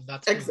signed, they'll have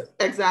about 3 weeks.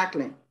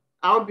 Exactly.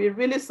 I'll be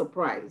really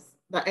surprised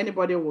that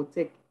anybody will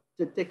take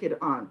it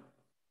on.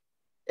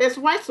 It's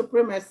white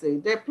supremacy.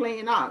 They're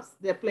playing us.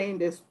 They're playing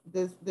this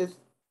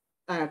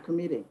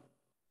committee.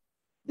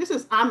 This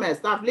is Ames.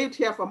 I've lived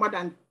here for more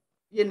than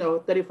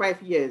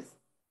 35 years.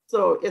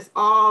 So it's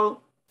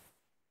all,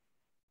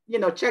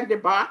 check the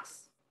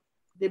box,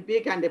 the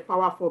big and the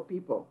powerful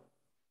people.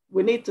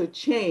 we need to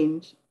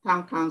change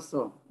town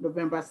council,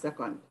 November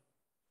 2nd.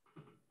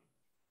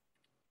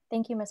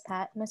 Thank you, Ms.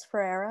 Pat. Ms.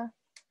 Ferreira?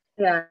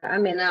 Yeah, I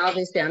mean,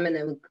 obviously I'm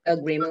in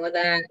agreement with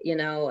that. You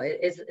know,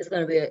 it's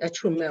going to be a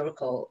true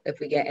miracle if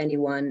we get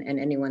anyone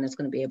that's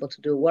going to be able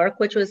to do work,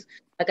 which was,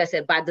 like I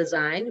said, by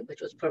design,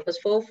 which was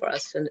purposeful for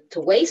us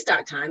to waste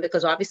our time,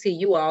 because obviously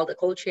you all, the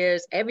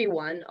co-chairs,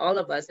 everyone, all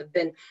of us have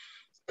been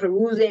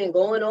perusing and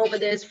going over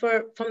this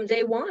from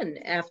day one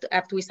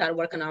after we started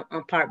working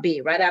on part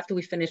B, right after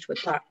we finished with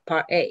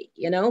part A,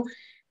 you know?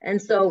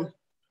 And so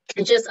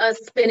it's just us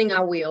spinning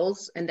our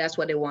wheels, and that's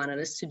what they wanted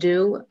us to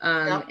do.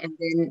 And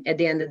then at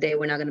the end of the day,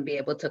 we're not going to be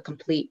able to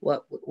complete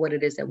what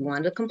it is that we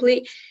wanted to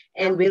complete.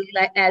 And really,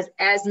 like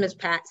as Ms.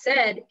 Pat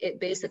said, it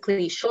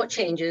basically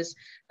shortchanges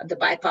the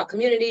BIPOC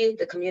community,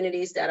 the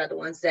communities that are the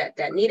ones that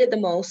need it the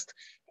most,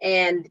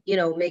 and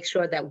make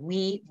sure that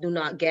we do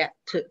not get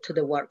to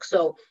the work.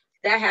 So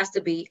that has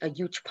to be a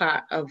huge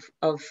part of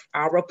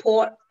our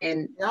report,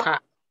 and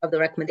part of the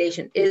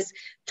recommendation is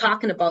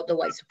talking about the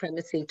white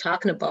supremacy,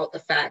 talking about the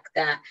fact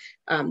that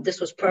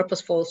this was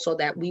purposeful so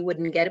that we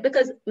wouldn't get it,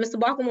 because Mr.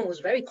 Bachman was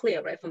very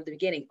clear right from the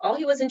beginning. All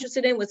he was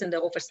interested in was in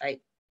the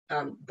oversight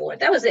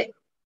board. That was it.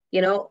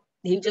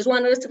 He just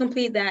wanted us to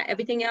complete that.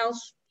 Everything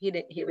else, he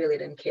really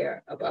didn't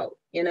care about,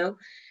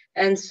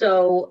 And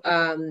so,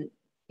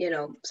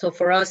 so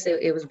for us,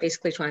 it was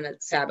basically trying to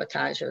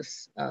sabotage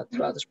us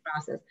throughout this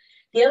process.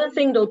 The other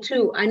thing though,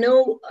 too, I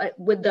know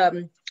with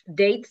the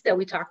dates that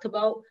we talked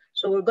about,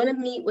 so we're going to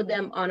meet with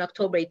them on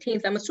October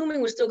 18th. I'm assuming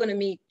we're still going to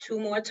meet 2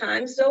 more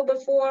times though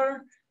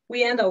before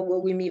we end, or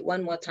will we meet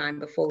 1 more time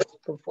before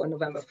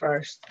November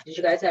 1st? Did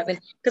you guys have any?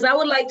 Because I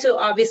would like to,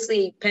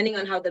 obviously, depending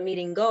on how the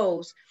meeting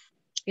goes,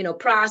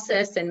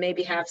 process and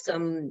maybe have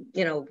some,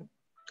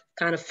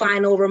 kind of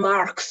final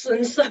remarks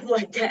and stuff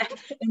like that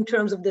in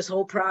terms of this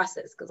whole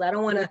process. Because I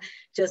don't want to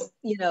just,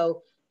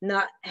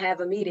 not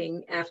have a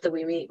meeting after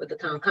we meet with the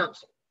town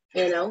council,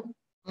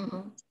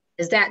 Mm-hmm.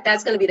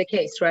 That's going to be the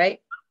case, right?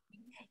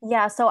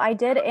 Yeah, so I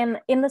did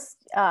in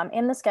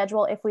the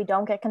schedule, if we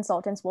don't get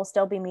consultants, we'll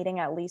still be meeting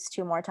at least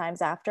 2 more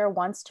times after,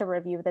 once to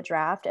review the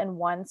draft and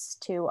once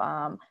to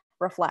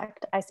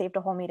reflect. I saved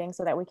a whole meeting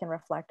so that we can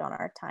reflect on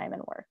our time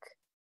and work.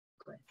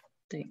 Great,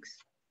 thanks.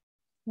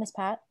 Ms.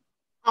 Pat?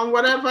 And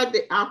whatever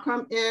the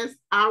outcome is,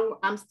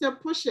 I'm still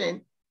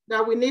pushing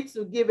that we need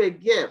to give a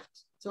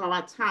gift to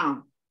our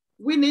town.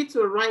 We need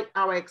to write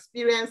our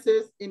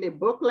experiences in a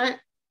booklet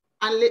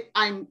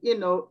and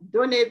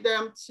donate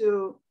them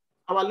to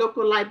our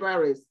local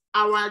libraries.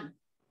 Our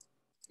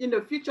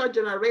future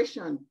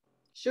generation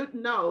should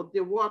know the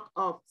work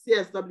of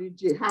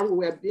CSWG, how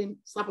we were being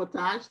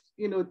sabotaged,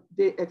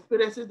 the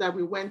experiences that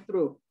we went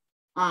through,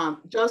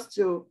 just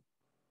to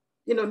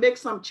make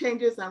some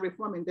changes and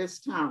reform in this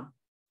town.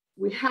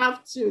 We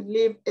have to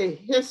leave a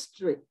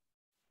history,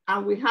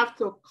 and we have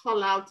to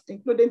call out,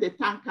 including the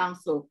town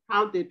council,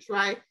 how they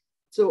try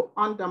to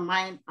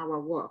undermine our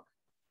work.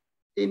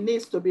 It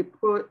needs to be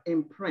put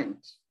in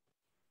print.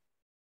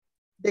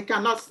 They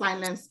cannot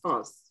silence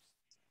us.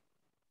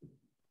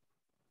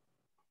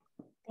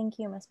 Thank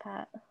you, Ms.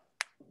 Pat.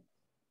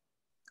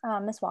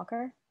 Ms.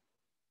 Walker?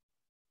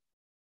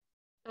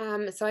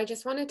 So I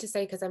just wanted to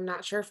say, because I'm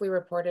not sure if we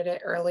reported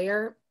it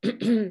earlier,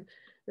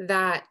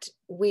 that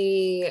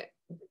we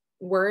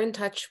were in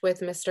touch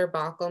with Mr.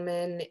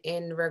 Bockelman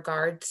in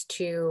regards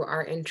to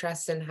our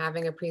interest in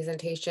having a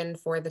presentation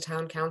for the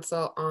town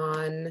council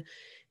on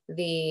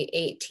the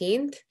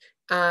 18th.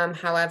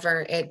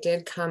 However, it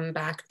did come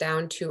back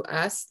down to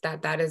us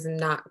that is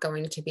not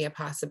going to be a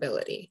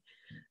possibility.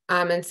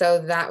 And so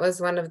that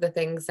was one of the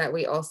things that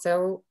we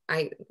also,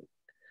 I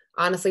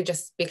honestly,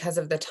 just because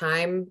of the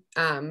time,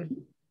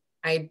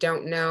 I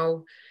don't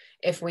know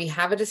if we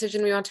have a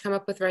decision we want to come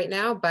up with right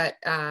now, but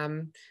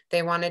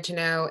they wanted to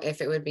know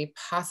if it would be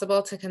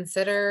possible to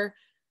consider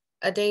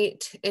a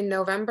date in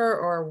November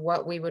or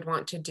what we would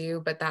want to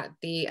do, but that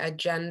the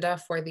agenda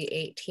for the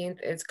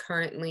 18th is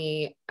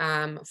currently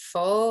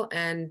full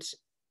and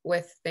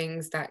with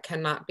things that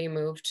cannot be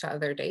moved to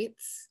other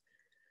dates.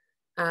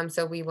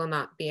 So we will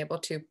not be able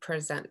to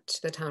present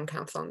to the town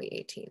council on the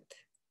 18th.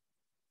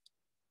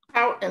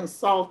 How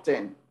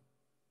insulting.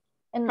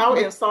 How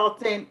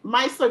insulting.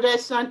 My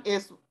suggestion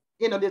is,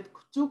 the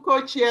 2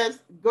 co-chairs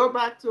go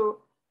back to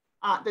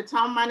the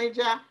town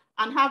manager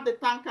and have the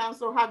town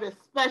council have a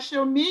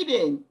special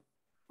meeting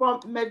for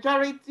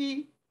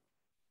majority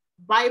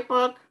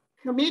BIPOC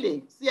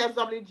committee,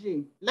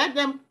 CSWG. Let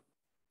them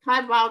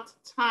carve out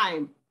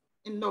time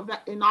in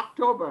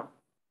October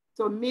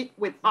to meet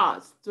with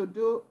us to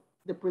do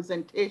the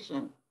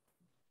presentation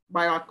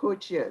by our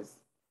co-chairs.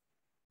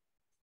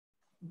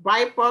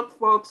 BIPOC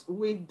folks,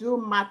 we do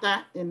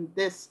matter in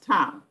this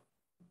town.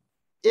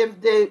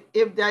 If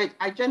the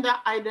agenda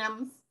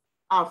items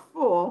are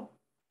full,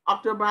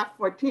 October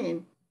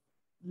 14th,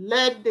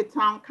 let the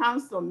town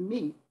council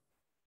meet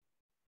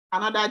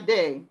another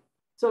day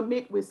to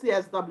meet with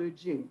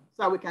CSWG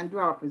so we can do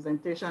our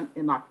presentation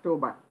in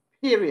October,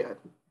 period.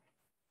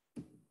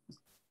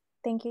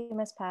 Thank you,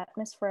 Ms. Pat.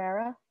 Ms.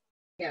 Ferreira?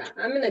 Yeah,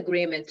 I'm in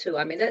agreement too.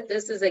 I mean,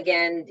 this is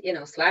again,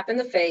 slap in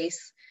the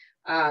face,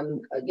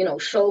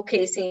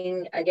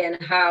 showcasing again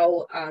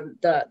how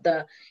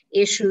the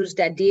issues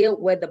that deal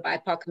with the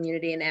BIPOC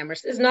community in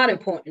Amherst is not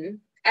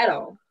important at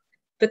all.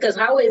 Because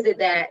how is it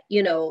that,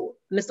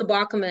 Mr.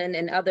 Bachman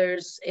and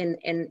others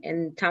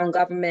in town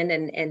government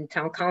and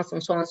town council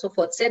and so on and so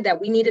forth said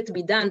that we needed to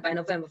be done by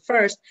November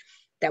 1st,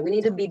 that we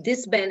need to be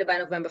disbanded by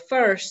November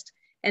 1st,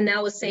 and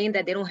now it's saying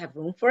that they don't have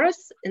room for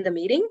us in the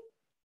meeting?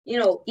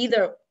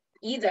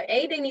 Either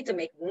A, they need to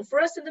make room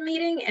for us in the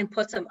meeting and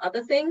put some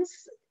other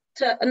things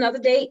to another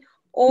date,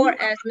 or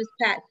as Ms.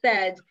 Pat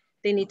said,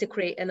 they need to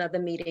create another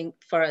meeting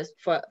for us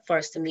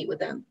to meet with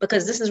them,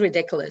 because this is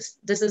ridiculous.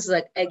 This is,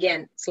 like,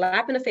 again,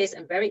 slap in the face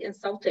and very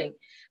insulting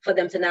for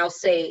them to now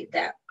say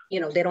that,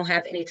 they don't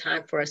have any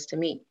time for us to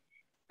meet.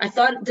 I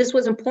thought this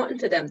was important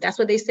to them. That's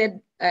what they said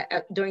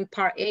during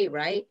part A,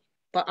 right?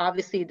 But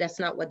obviously that's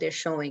not what they're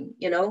showing,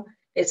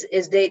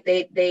 Is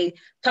they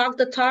talk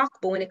the talk,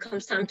 but when it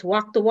comes time to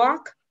walk the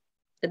walk,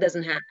 it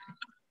doesn't happen.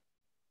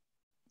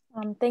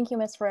 Thank you,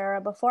 Ms.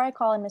 Ferreira. Before I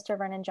call in Mr.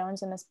 Vernon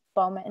Jones and Ms.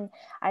 Bowman,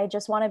 I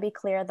just want to be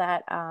clear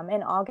that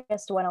in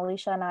August, when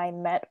Alicia and I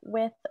met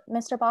with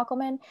Mr.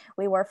 Bockelman,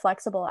 we were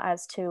flexible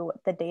as to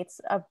the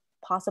dates of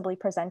possibly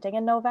presenting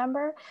in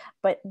November,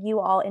 but you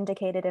all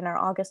indicated in our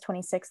August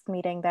 26th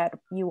meeting that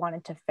you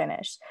wanted to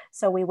finish.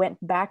 So we went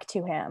back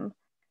to him.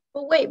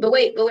 But wait,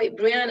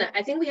 Brianna,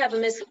 I think we have a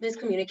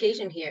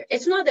miscommunication here.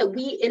 It's not that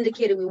we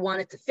indicated we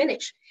wanted to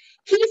finish.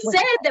 He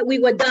said that we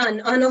were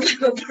done on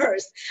November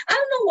 1st. I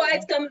don't know why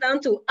it's come down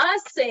to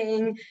us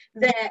saying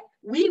that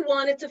we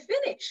wanted to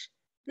finish.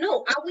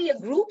 No, are we a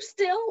group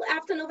still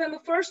after November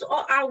 1st,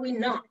 or are we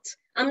not?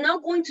 I'm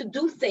not going to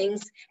do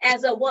things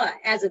as a what?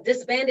 As a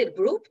disbanded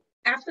group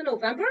after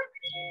November?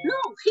 No,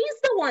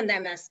 he's the one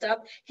that messed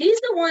up.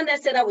 He's the one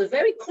that said, I was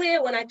very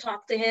clear when I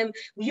talked to him.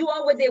 You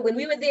all were there when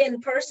we were there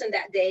in person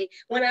that day,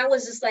 when I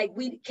was just like,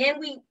 can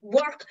we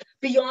work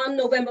beyond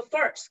November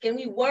 1st? Can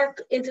we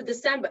work into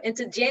December,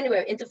 into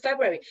January, into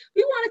February?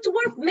 We wanted to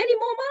work many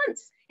more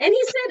months. And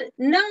he said,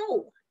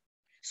 no.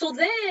 So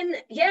then,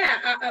 yeah,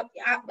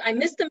 I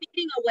missed the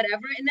meeting or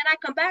whatever. And then I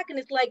come back and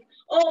it's like,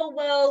 oh,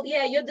 well,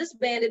 yeah, you're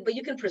disbanded, but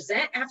you can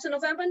present after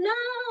November.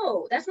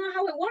 No, that's not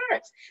how it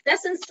works.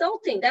 That's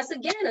insulting. That's,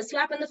 again, a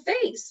slap in the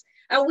face.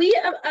 Are we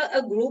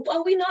a group?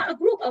 Are we not a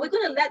group? Are we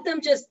going to let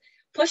them just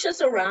push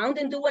us around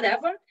and do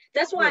whatever?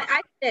 That's why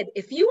I said,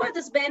 if you are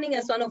disbanding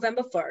us on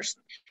November 1st,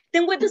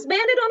 then we're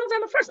disbanded on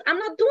November 1st. I'm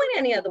not doing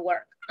any other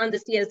work on the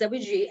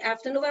CSWG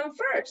after November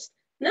 1st.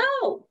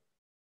 No.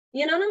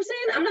 You know what I'm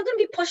saying? I'm not going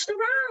to be pushed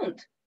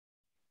around.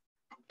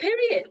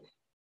 Period.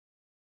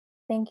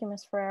 Thank you,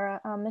 Ms. Ferreira.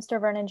 Mr.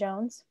 Vernon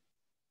Jones.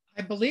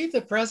 I believe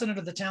the president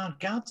of the town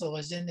council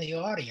is in the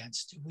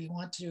audience. Do we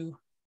want to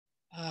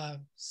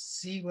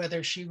see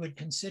whether she would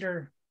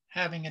consider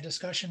having a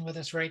discussion with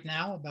us right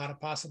now about a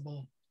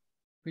possible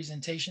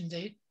presentation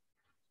date?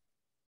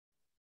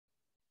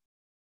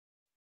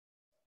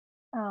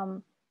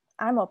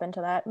 I'm open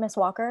to that. Ms.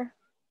 Walker?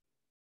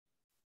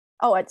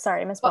 Oh,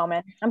 sorry, Ms.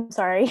 Bowman. I'm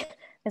sorry.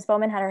 Ms.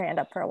 Bowman had her hand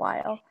up for a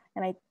while,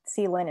 and I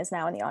see Lynn is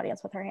now in the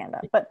audience with her hand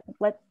up, but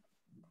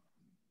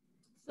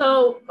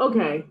So,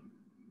 okay.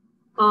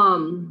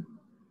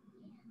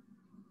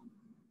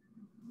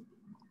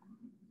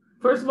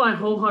 First of all, I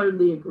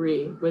wholeheartedly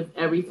agree with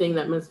everything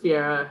that Ms.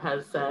 Fiera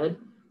has said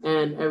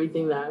and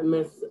everything that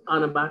Ms.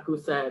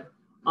 Anabaku said.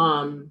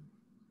 I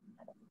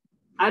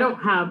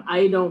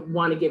don't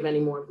want to give any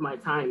more of my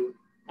time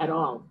at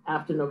all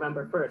after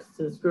November 1st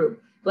to this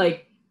group.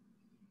 Like,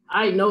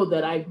 I know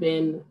that I've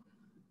been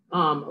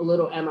a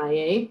little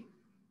MIA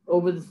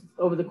over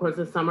the course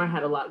of the summer. I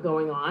had a lot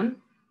going on,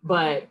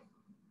 but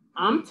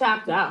I'm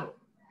tapped out.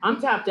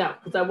 I'm tapped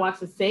out because I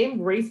watched the same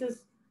racist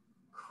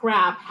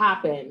crap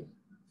happen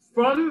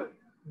from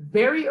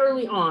very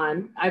early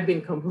on. I've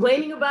been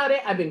complaining about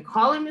it. I've been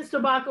calling Mr.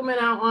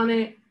 Bockelman out on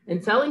it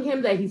and telling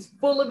him that he's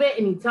full of it,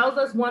 and he tells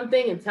us one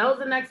thing and tells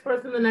the next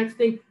person the next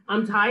thing.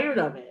 I'm tired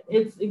of it.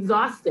 It's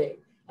exhausting.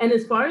 And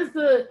as far as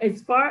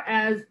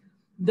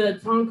the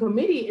town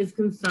committee is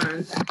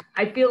concerned,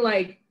 I feel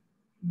like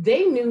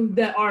they knew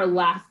that our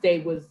last day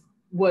was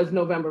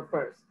November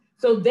 1st.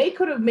 So they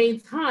could have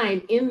made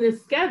time in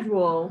this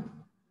schedule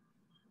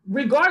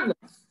regardless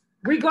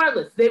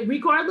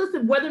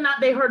of whether or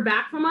not they heard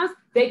back from us.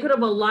 They could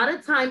have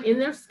allotted time in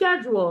their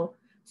schedule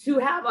to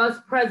have us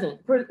present.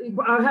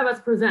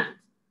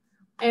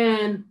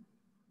 And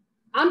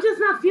I'm just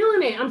not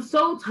feeling it. I'm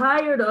so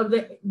tired of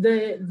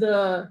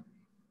the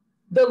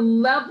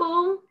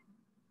level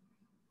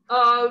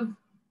of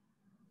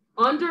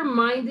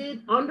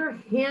underhanded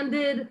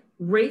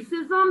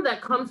racism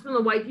that comes from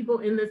the white people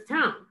in this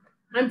town.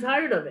 I'm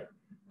tired of it.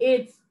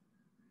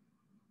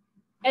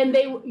 And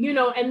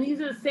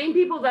these are the same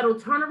people that'll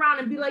turn around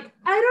and be like,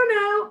 I don't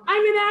know,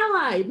 I'm an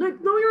ally.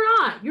 Like, no, you're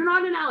not. You're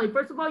not an ally.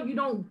 First of all, you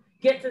don't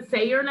get to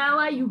say you're an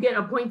ally. You get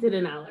appointed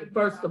an ally.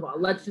 First of all,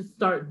 let's just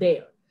start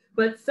there.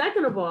 But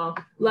second of all,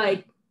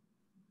 like,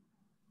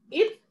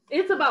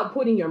 it's about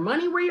putting your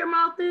money where your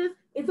mouth is.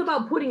 It's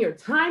about putting your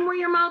time where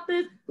your mouth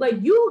is. Like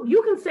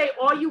you can say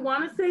all you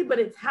want to say, but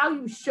it's how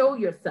you show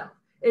yourself.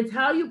 It's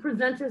how you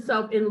present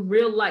yourself in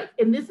real life.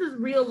 And this is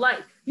real life.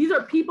 These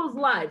are people's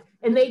lives,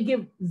 and they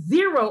give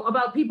zero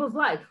about people's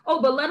lives.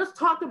 Oh, but let us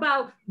talk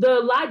about the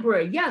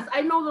library. Yes,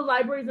 I know the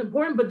library is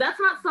important, but that's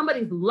not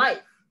somebody's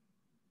life.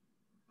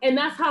 And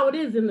that's how it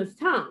is in this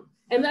town.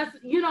 And that's,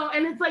 you know,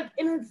 and it's like,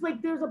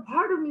 there's a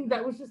part of me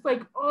that was just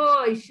like,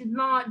 oh, I should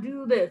not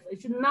do this. I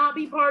should not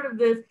be part of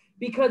this,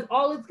 because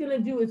all it's gonna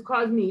do is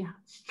cause me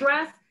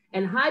stress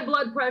and high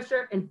blood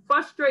pressure and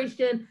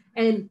frustration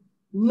and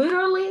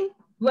literally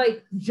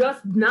like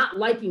just not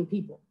liking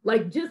people,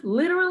 like just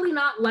literally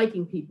not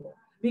liking people,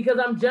 because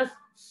I'm just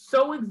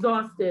so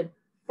exhausted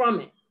from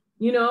it,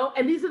 you know?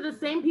 And these are the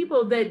same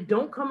people that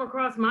don't come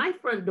across my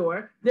front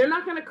door. They're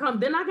not gonna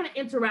come, they're not gonna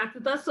interact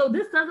with us. So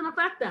this doesn't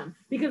affect them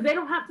because they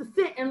don't have to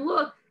sit and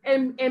look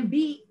and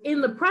be in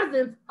the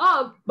presence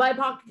of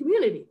BIPOC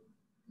community.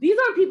 These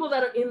aren't people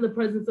that are in the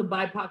presence of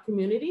BIPOC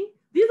community.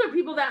 These are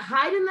people that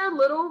hide in their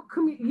little,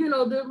 you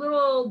know, their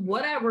little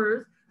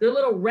whatevers, their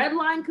little red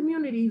line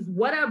communities,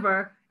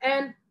 whatever,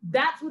 and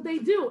that's what they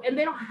do. And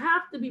they don't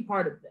have to be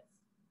part of this.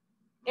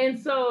 And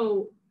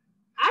so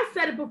I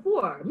said it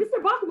before, Mr.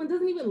 Bachman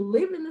doesn't even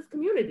live in this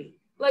community.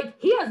 Like,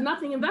 he has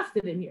nothing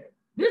invested in here.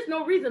 There's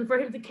no reason for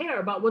him to care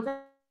about what's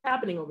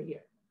happening over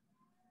here,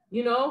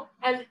 you know?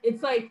 And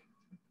it's like,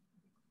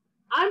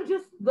 I'm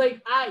just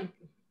like,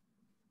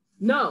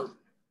 no.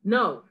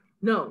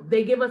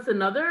 They give us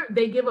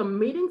they give a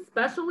meeting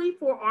specially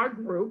for our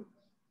group,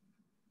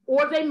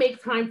 or they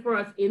make time for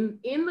us in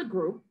the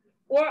group,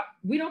 or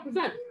we don't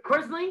present.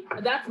 Personally,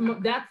 that's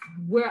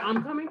where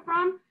I'm coming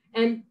from.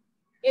 And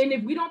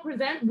if we don't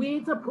present, we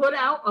need to put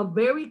out a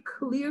very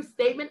clear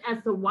statement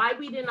as to why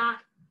we did not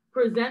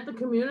present the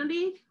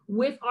community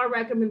with our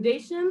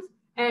recommendations,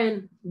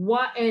 and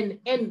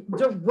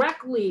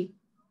directly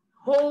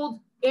hold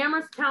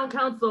Amherst Town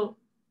Council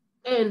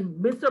and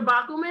Mr.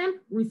 Bockelman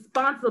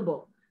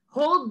responsible.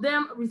 Hold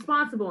them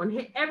responsible,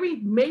 and every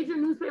major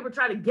newspaper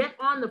try to get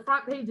on the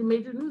front page of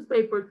major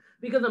newspapers,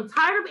 because I'm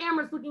tired of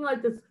Amherst looking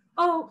like this.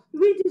 Oh,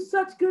 we do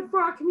such good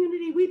for our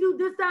community. We do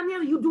this, that, and the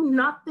other. You do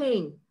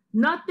nothing.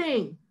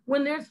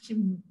 When there's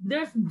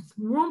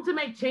room to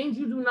make change,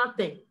 you do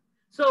nothing.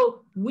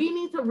 So we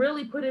need to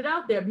really put it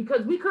out there,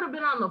 because we could have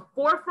been on the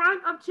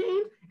forefront of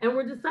change, and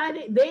we're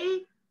deciding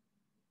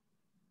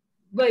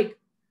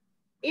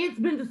it's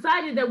been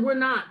decided that we're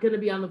not going to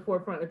be on the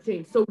forefront of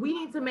change. So we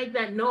need to make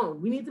that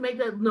known. We need to make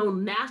that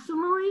known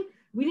nationally.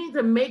 We need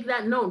to make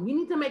that known. We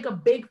need to make a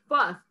big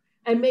fuss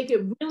and make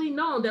it really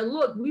known that,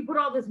 look, we put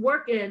all this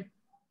work in,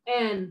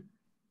 and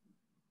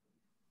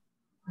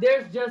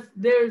they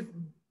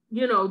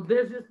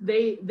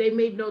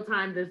made no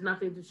time. There's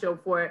nothing to show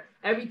for it.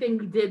 Everything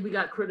we did, we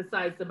got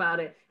criticized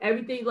about it.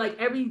 Everything, like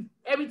every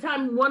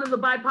time one of the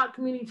BIPOC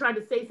community tried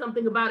to say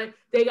something about it,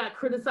 they got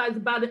criticized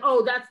about it.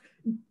 Oh, that's,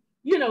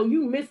 you know,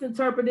 you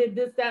misinterpreted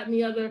this, that, and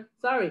the other.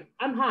 Sorry,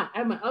 I'm hot. I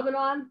have my oven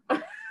on.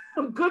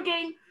 I'm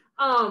cooking.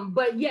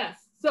 But yes,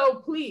 so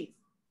please.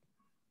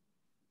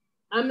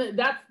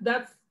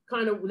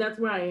 That's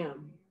where I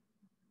am.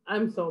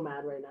 I'm so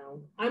mad right now.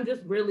 I'm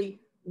just really,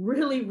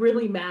 really,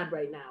 really mad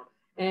right now.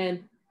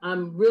 And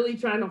I'm really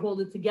trying to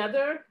hold it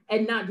together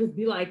and not just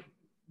be like,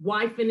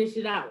 why finish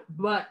it out?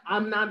 But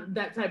I'm not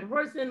that type of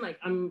person. Like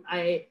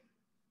I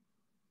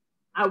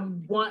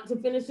want to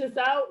finish this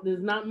out.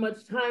 There's not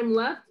much time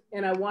left,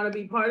 and I want to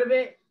be part of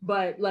it.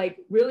 But like,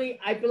 really,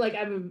 I feel like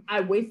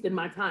I wasted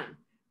my time.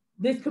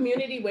 This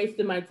community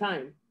wasted my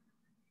time.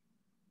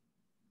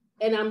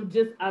 And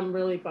I'm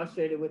really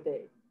frustrated with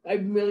it.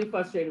 I'm really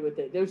frustrated with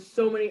it. There's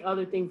so many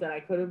other things that I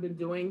could have been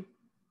doing,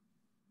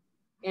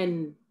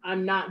 and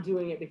I'm not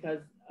doing it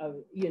because of,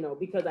 you know,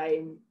 because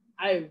I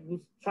was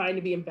trying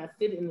to be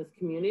invested in this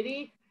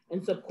community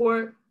and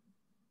support,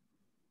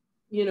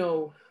 you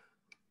know,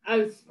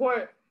 I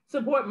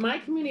support my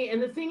community.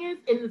 And the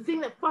thing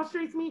that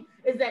frustrates me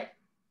is that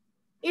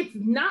it's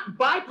not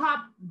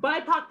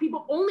BIPOC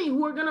people only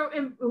who are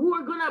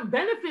gonna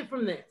benefit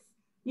from this.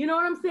 You know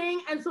what I'm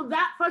saying? And so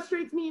that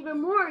frustrates me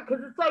even more,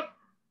 because it's like,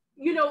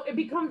 you know, it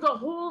becomes a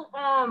whole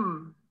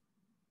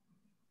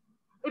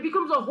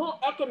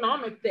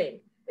economic thing.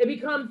 It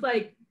becomes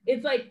like,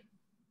 it's like,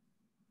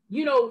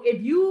 you know,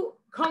 if you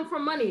come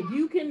from money, if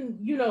you can,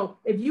 you know,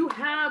 if you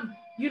have,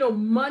 you know,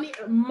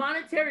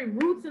 monetary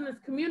roots in this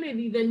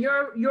community, then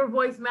your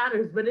voice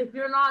matters. But if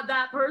you're not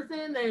that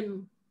person,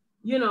 then,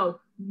 you know,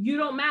 you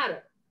don't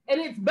matter. And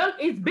it's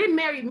been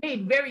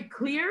made very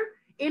clear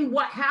in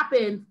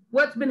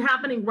what's been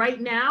happening right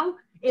now,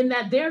 in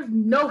that there's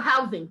no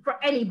housing for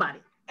anybody.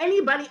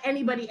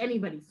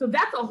 So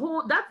that's a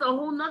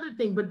whole nother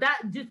thing. But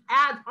that just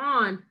adds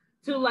on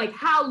to like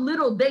how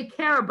little they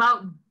care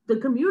about the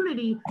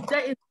community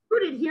that is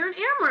rooted here in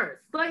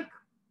Amherst. Like,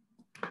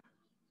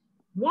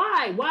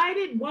 why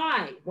did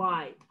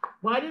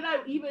I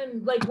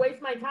even like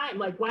waste my time?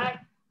 Like, why?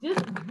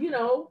 Just, you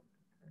know,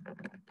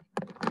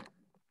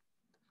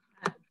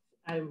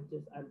 I'm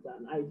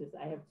done. I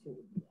have to.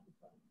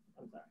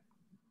 I'm sorry.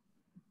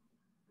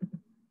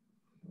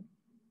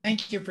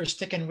 Thank you for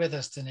sticking with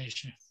us,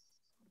 Tanisha.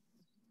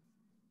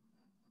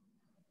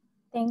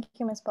 Thank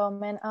you, Ms.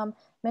 Bowman.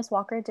 Ms.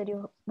 Walker, did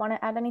you want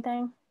to add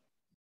anything?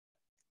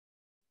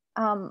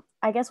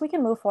 I guess we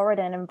can move forward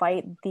and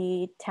invite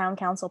the town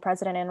council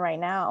president in right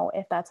now,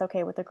 if that's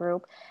okay with the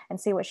group, and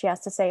see what she has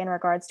to say in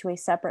regards to a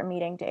separate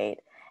meeting date.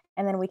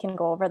 And then we can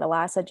go over the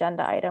last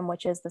agenda item,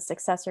 which is the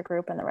successor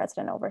group and the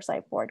resident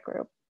oversight board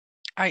group.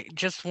 I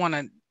just want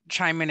to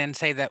chime in and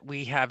say that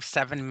we have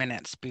 7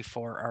 minutes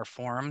before our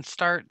forum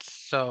starts.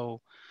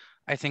 So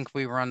I think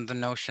we were on the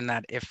notion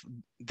that if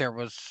there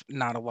was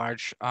not a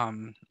large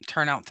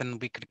turnout, then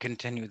we could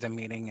continue the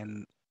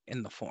meeting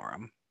in the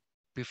forum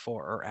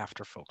before or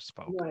after folks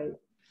spoke. Right.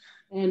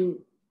 And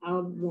I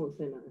won't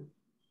say nothing.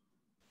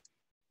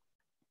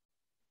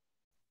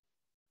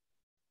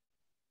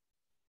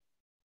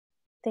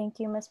 Thank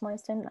you, Ms.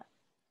 Moiston.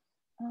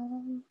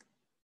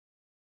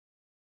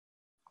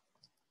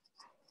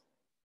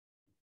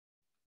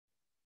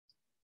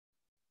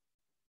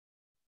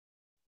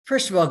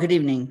 First of all, good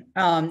evening.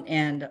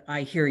 And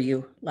I hear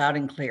you loud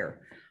and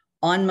clear.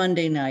 On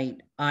Monday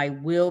night, I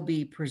will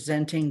be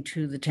presenting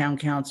to the town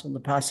council the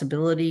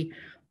possibility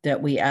that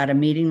we add a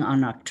meeting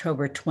on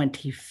October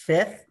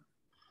 25th.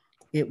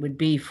 It would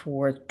be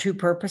for two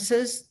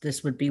purposes.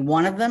 This would be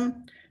one of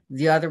them.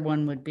 The other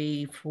one would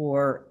be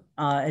for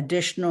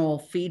additional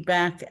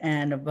feedback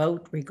and a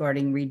vote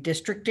regarding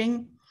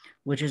redistricting,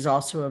 which is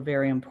also a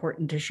very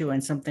important issue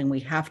and something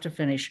we have to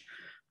finish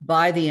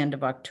by the end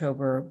of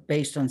October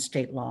based on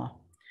state law.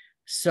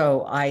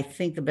 So I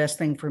think the best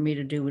thing for me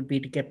to do would be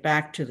to get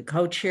back to the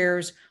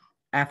co-chairs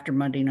after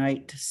Monday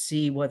night to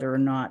see whether or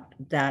not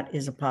that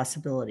is a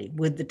possibility.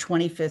 Would the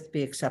 25th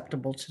be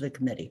acceptable to the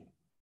committee?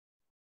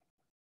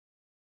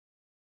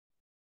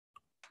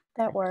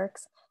 That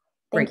works.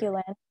 Thank you,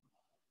 Lynn.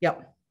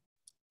 Yep.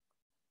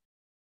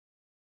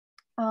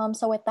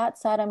 So with that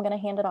said, I'm going to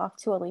hand it off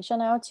to Alicia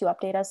now to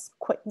update us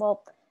quick.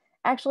 Well,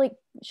 actually,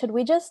 should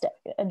we just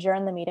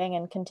adjourn the meeting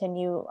and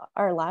continue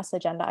our last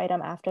agenda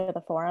item after the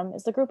forum?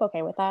 Is the group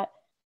okay with that?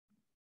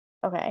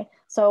 Okay,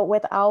 so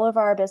with all of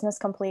our business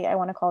complete, I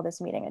want to call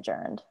this meeting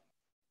adjourned.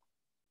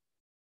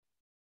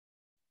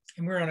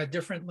 And we're on a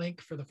different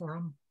link for the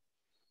forum?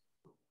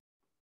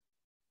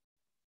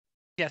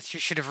 Yes, you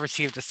should have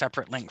received a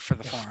separate link for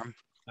the forum.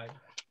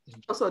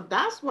 So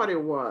that's what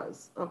it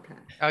was. Okay.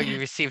 Oh, you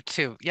received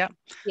two. Yep.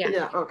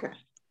 Yeah. Okay.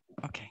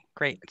 Okay,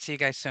 great. See you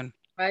guys soon.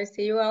 I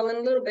see you all in a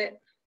little bit.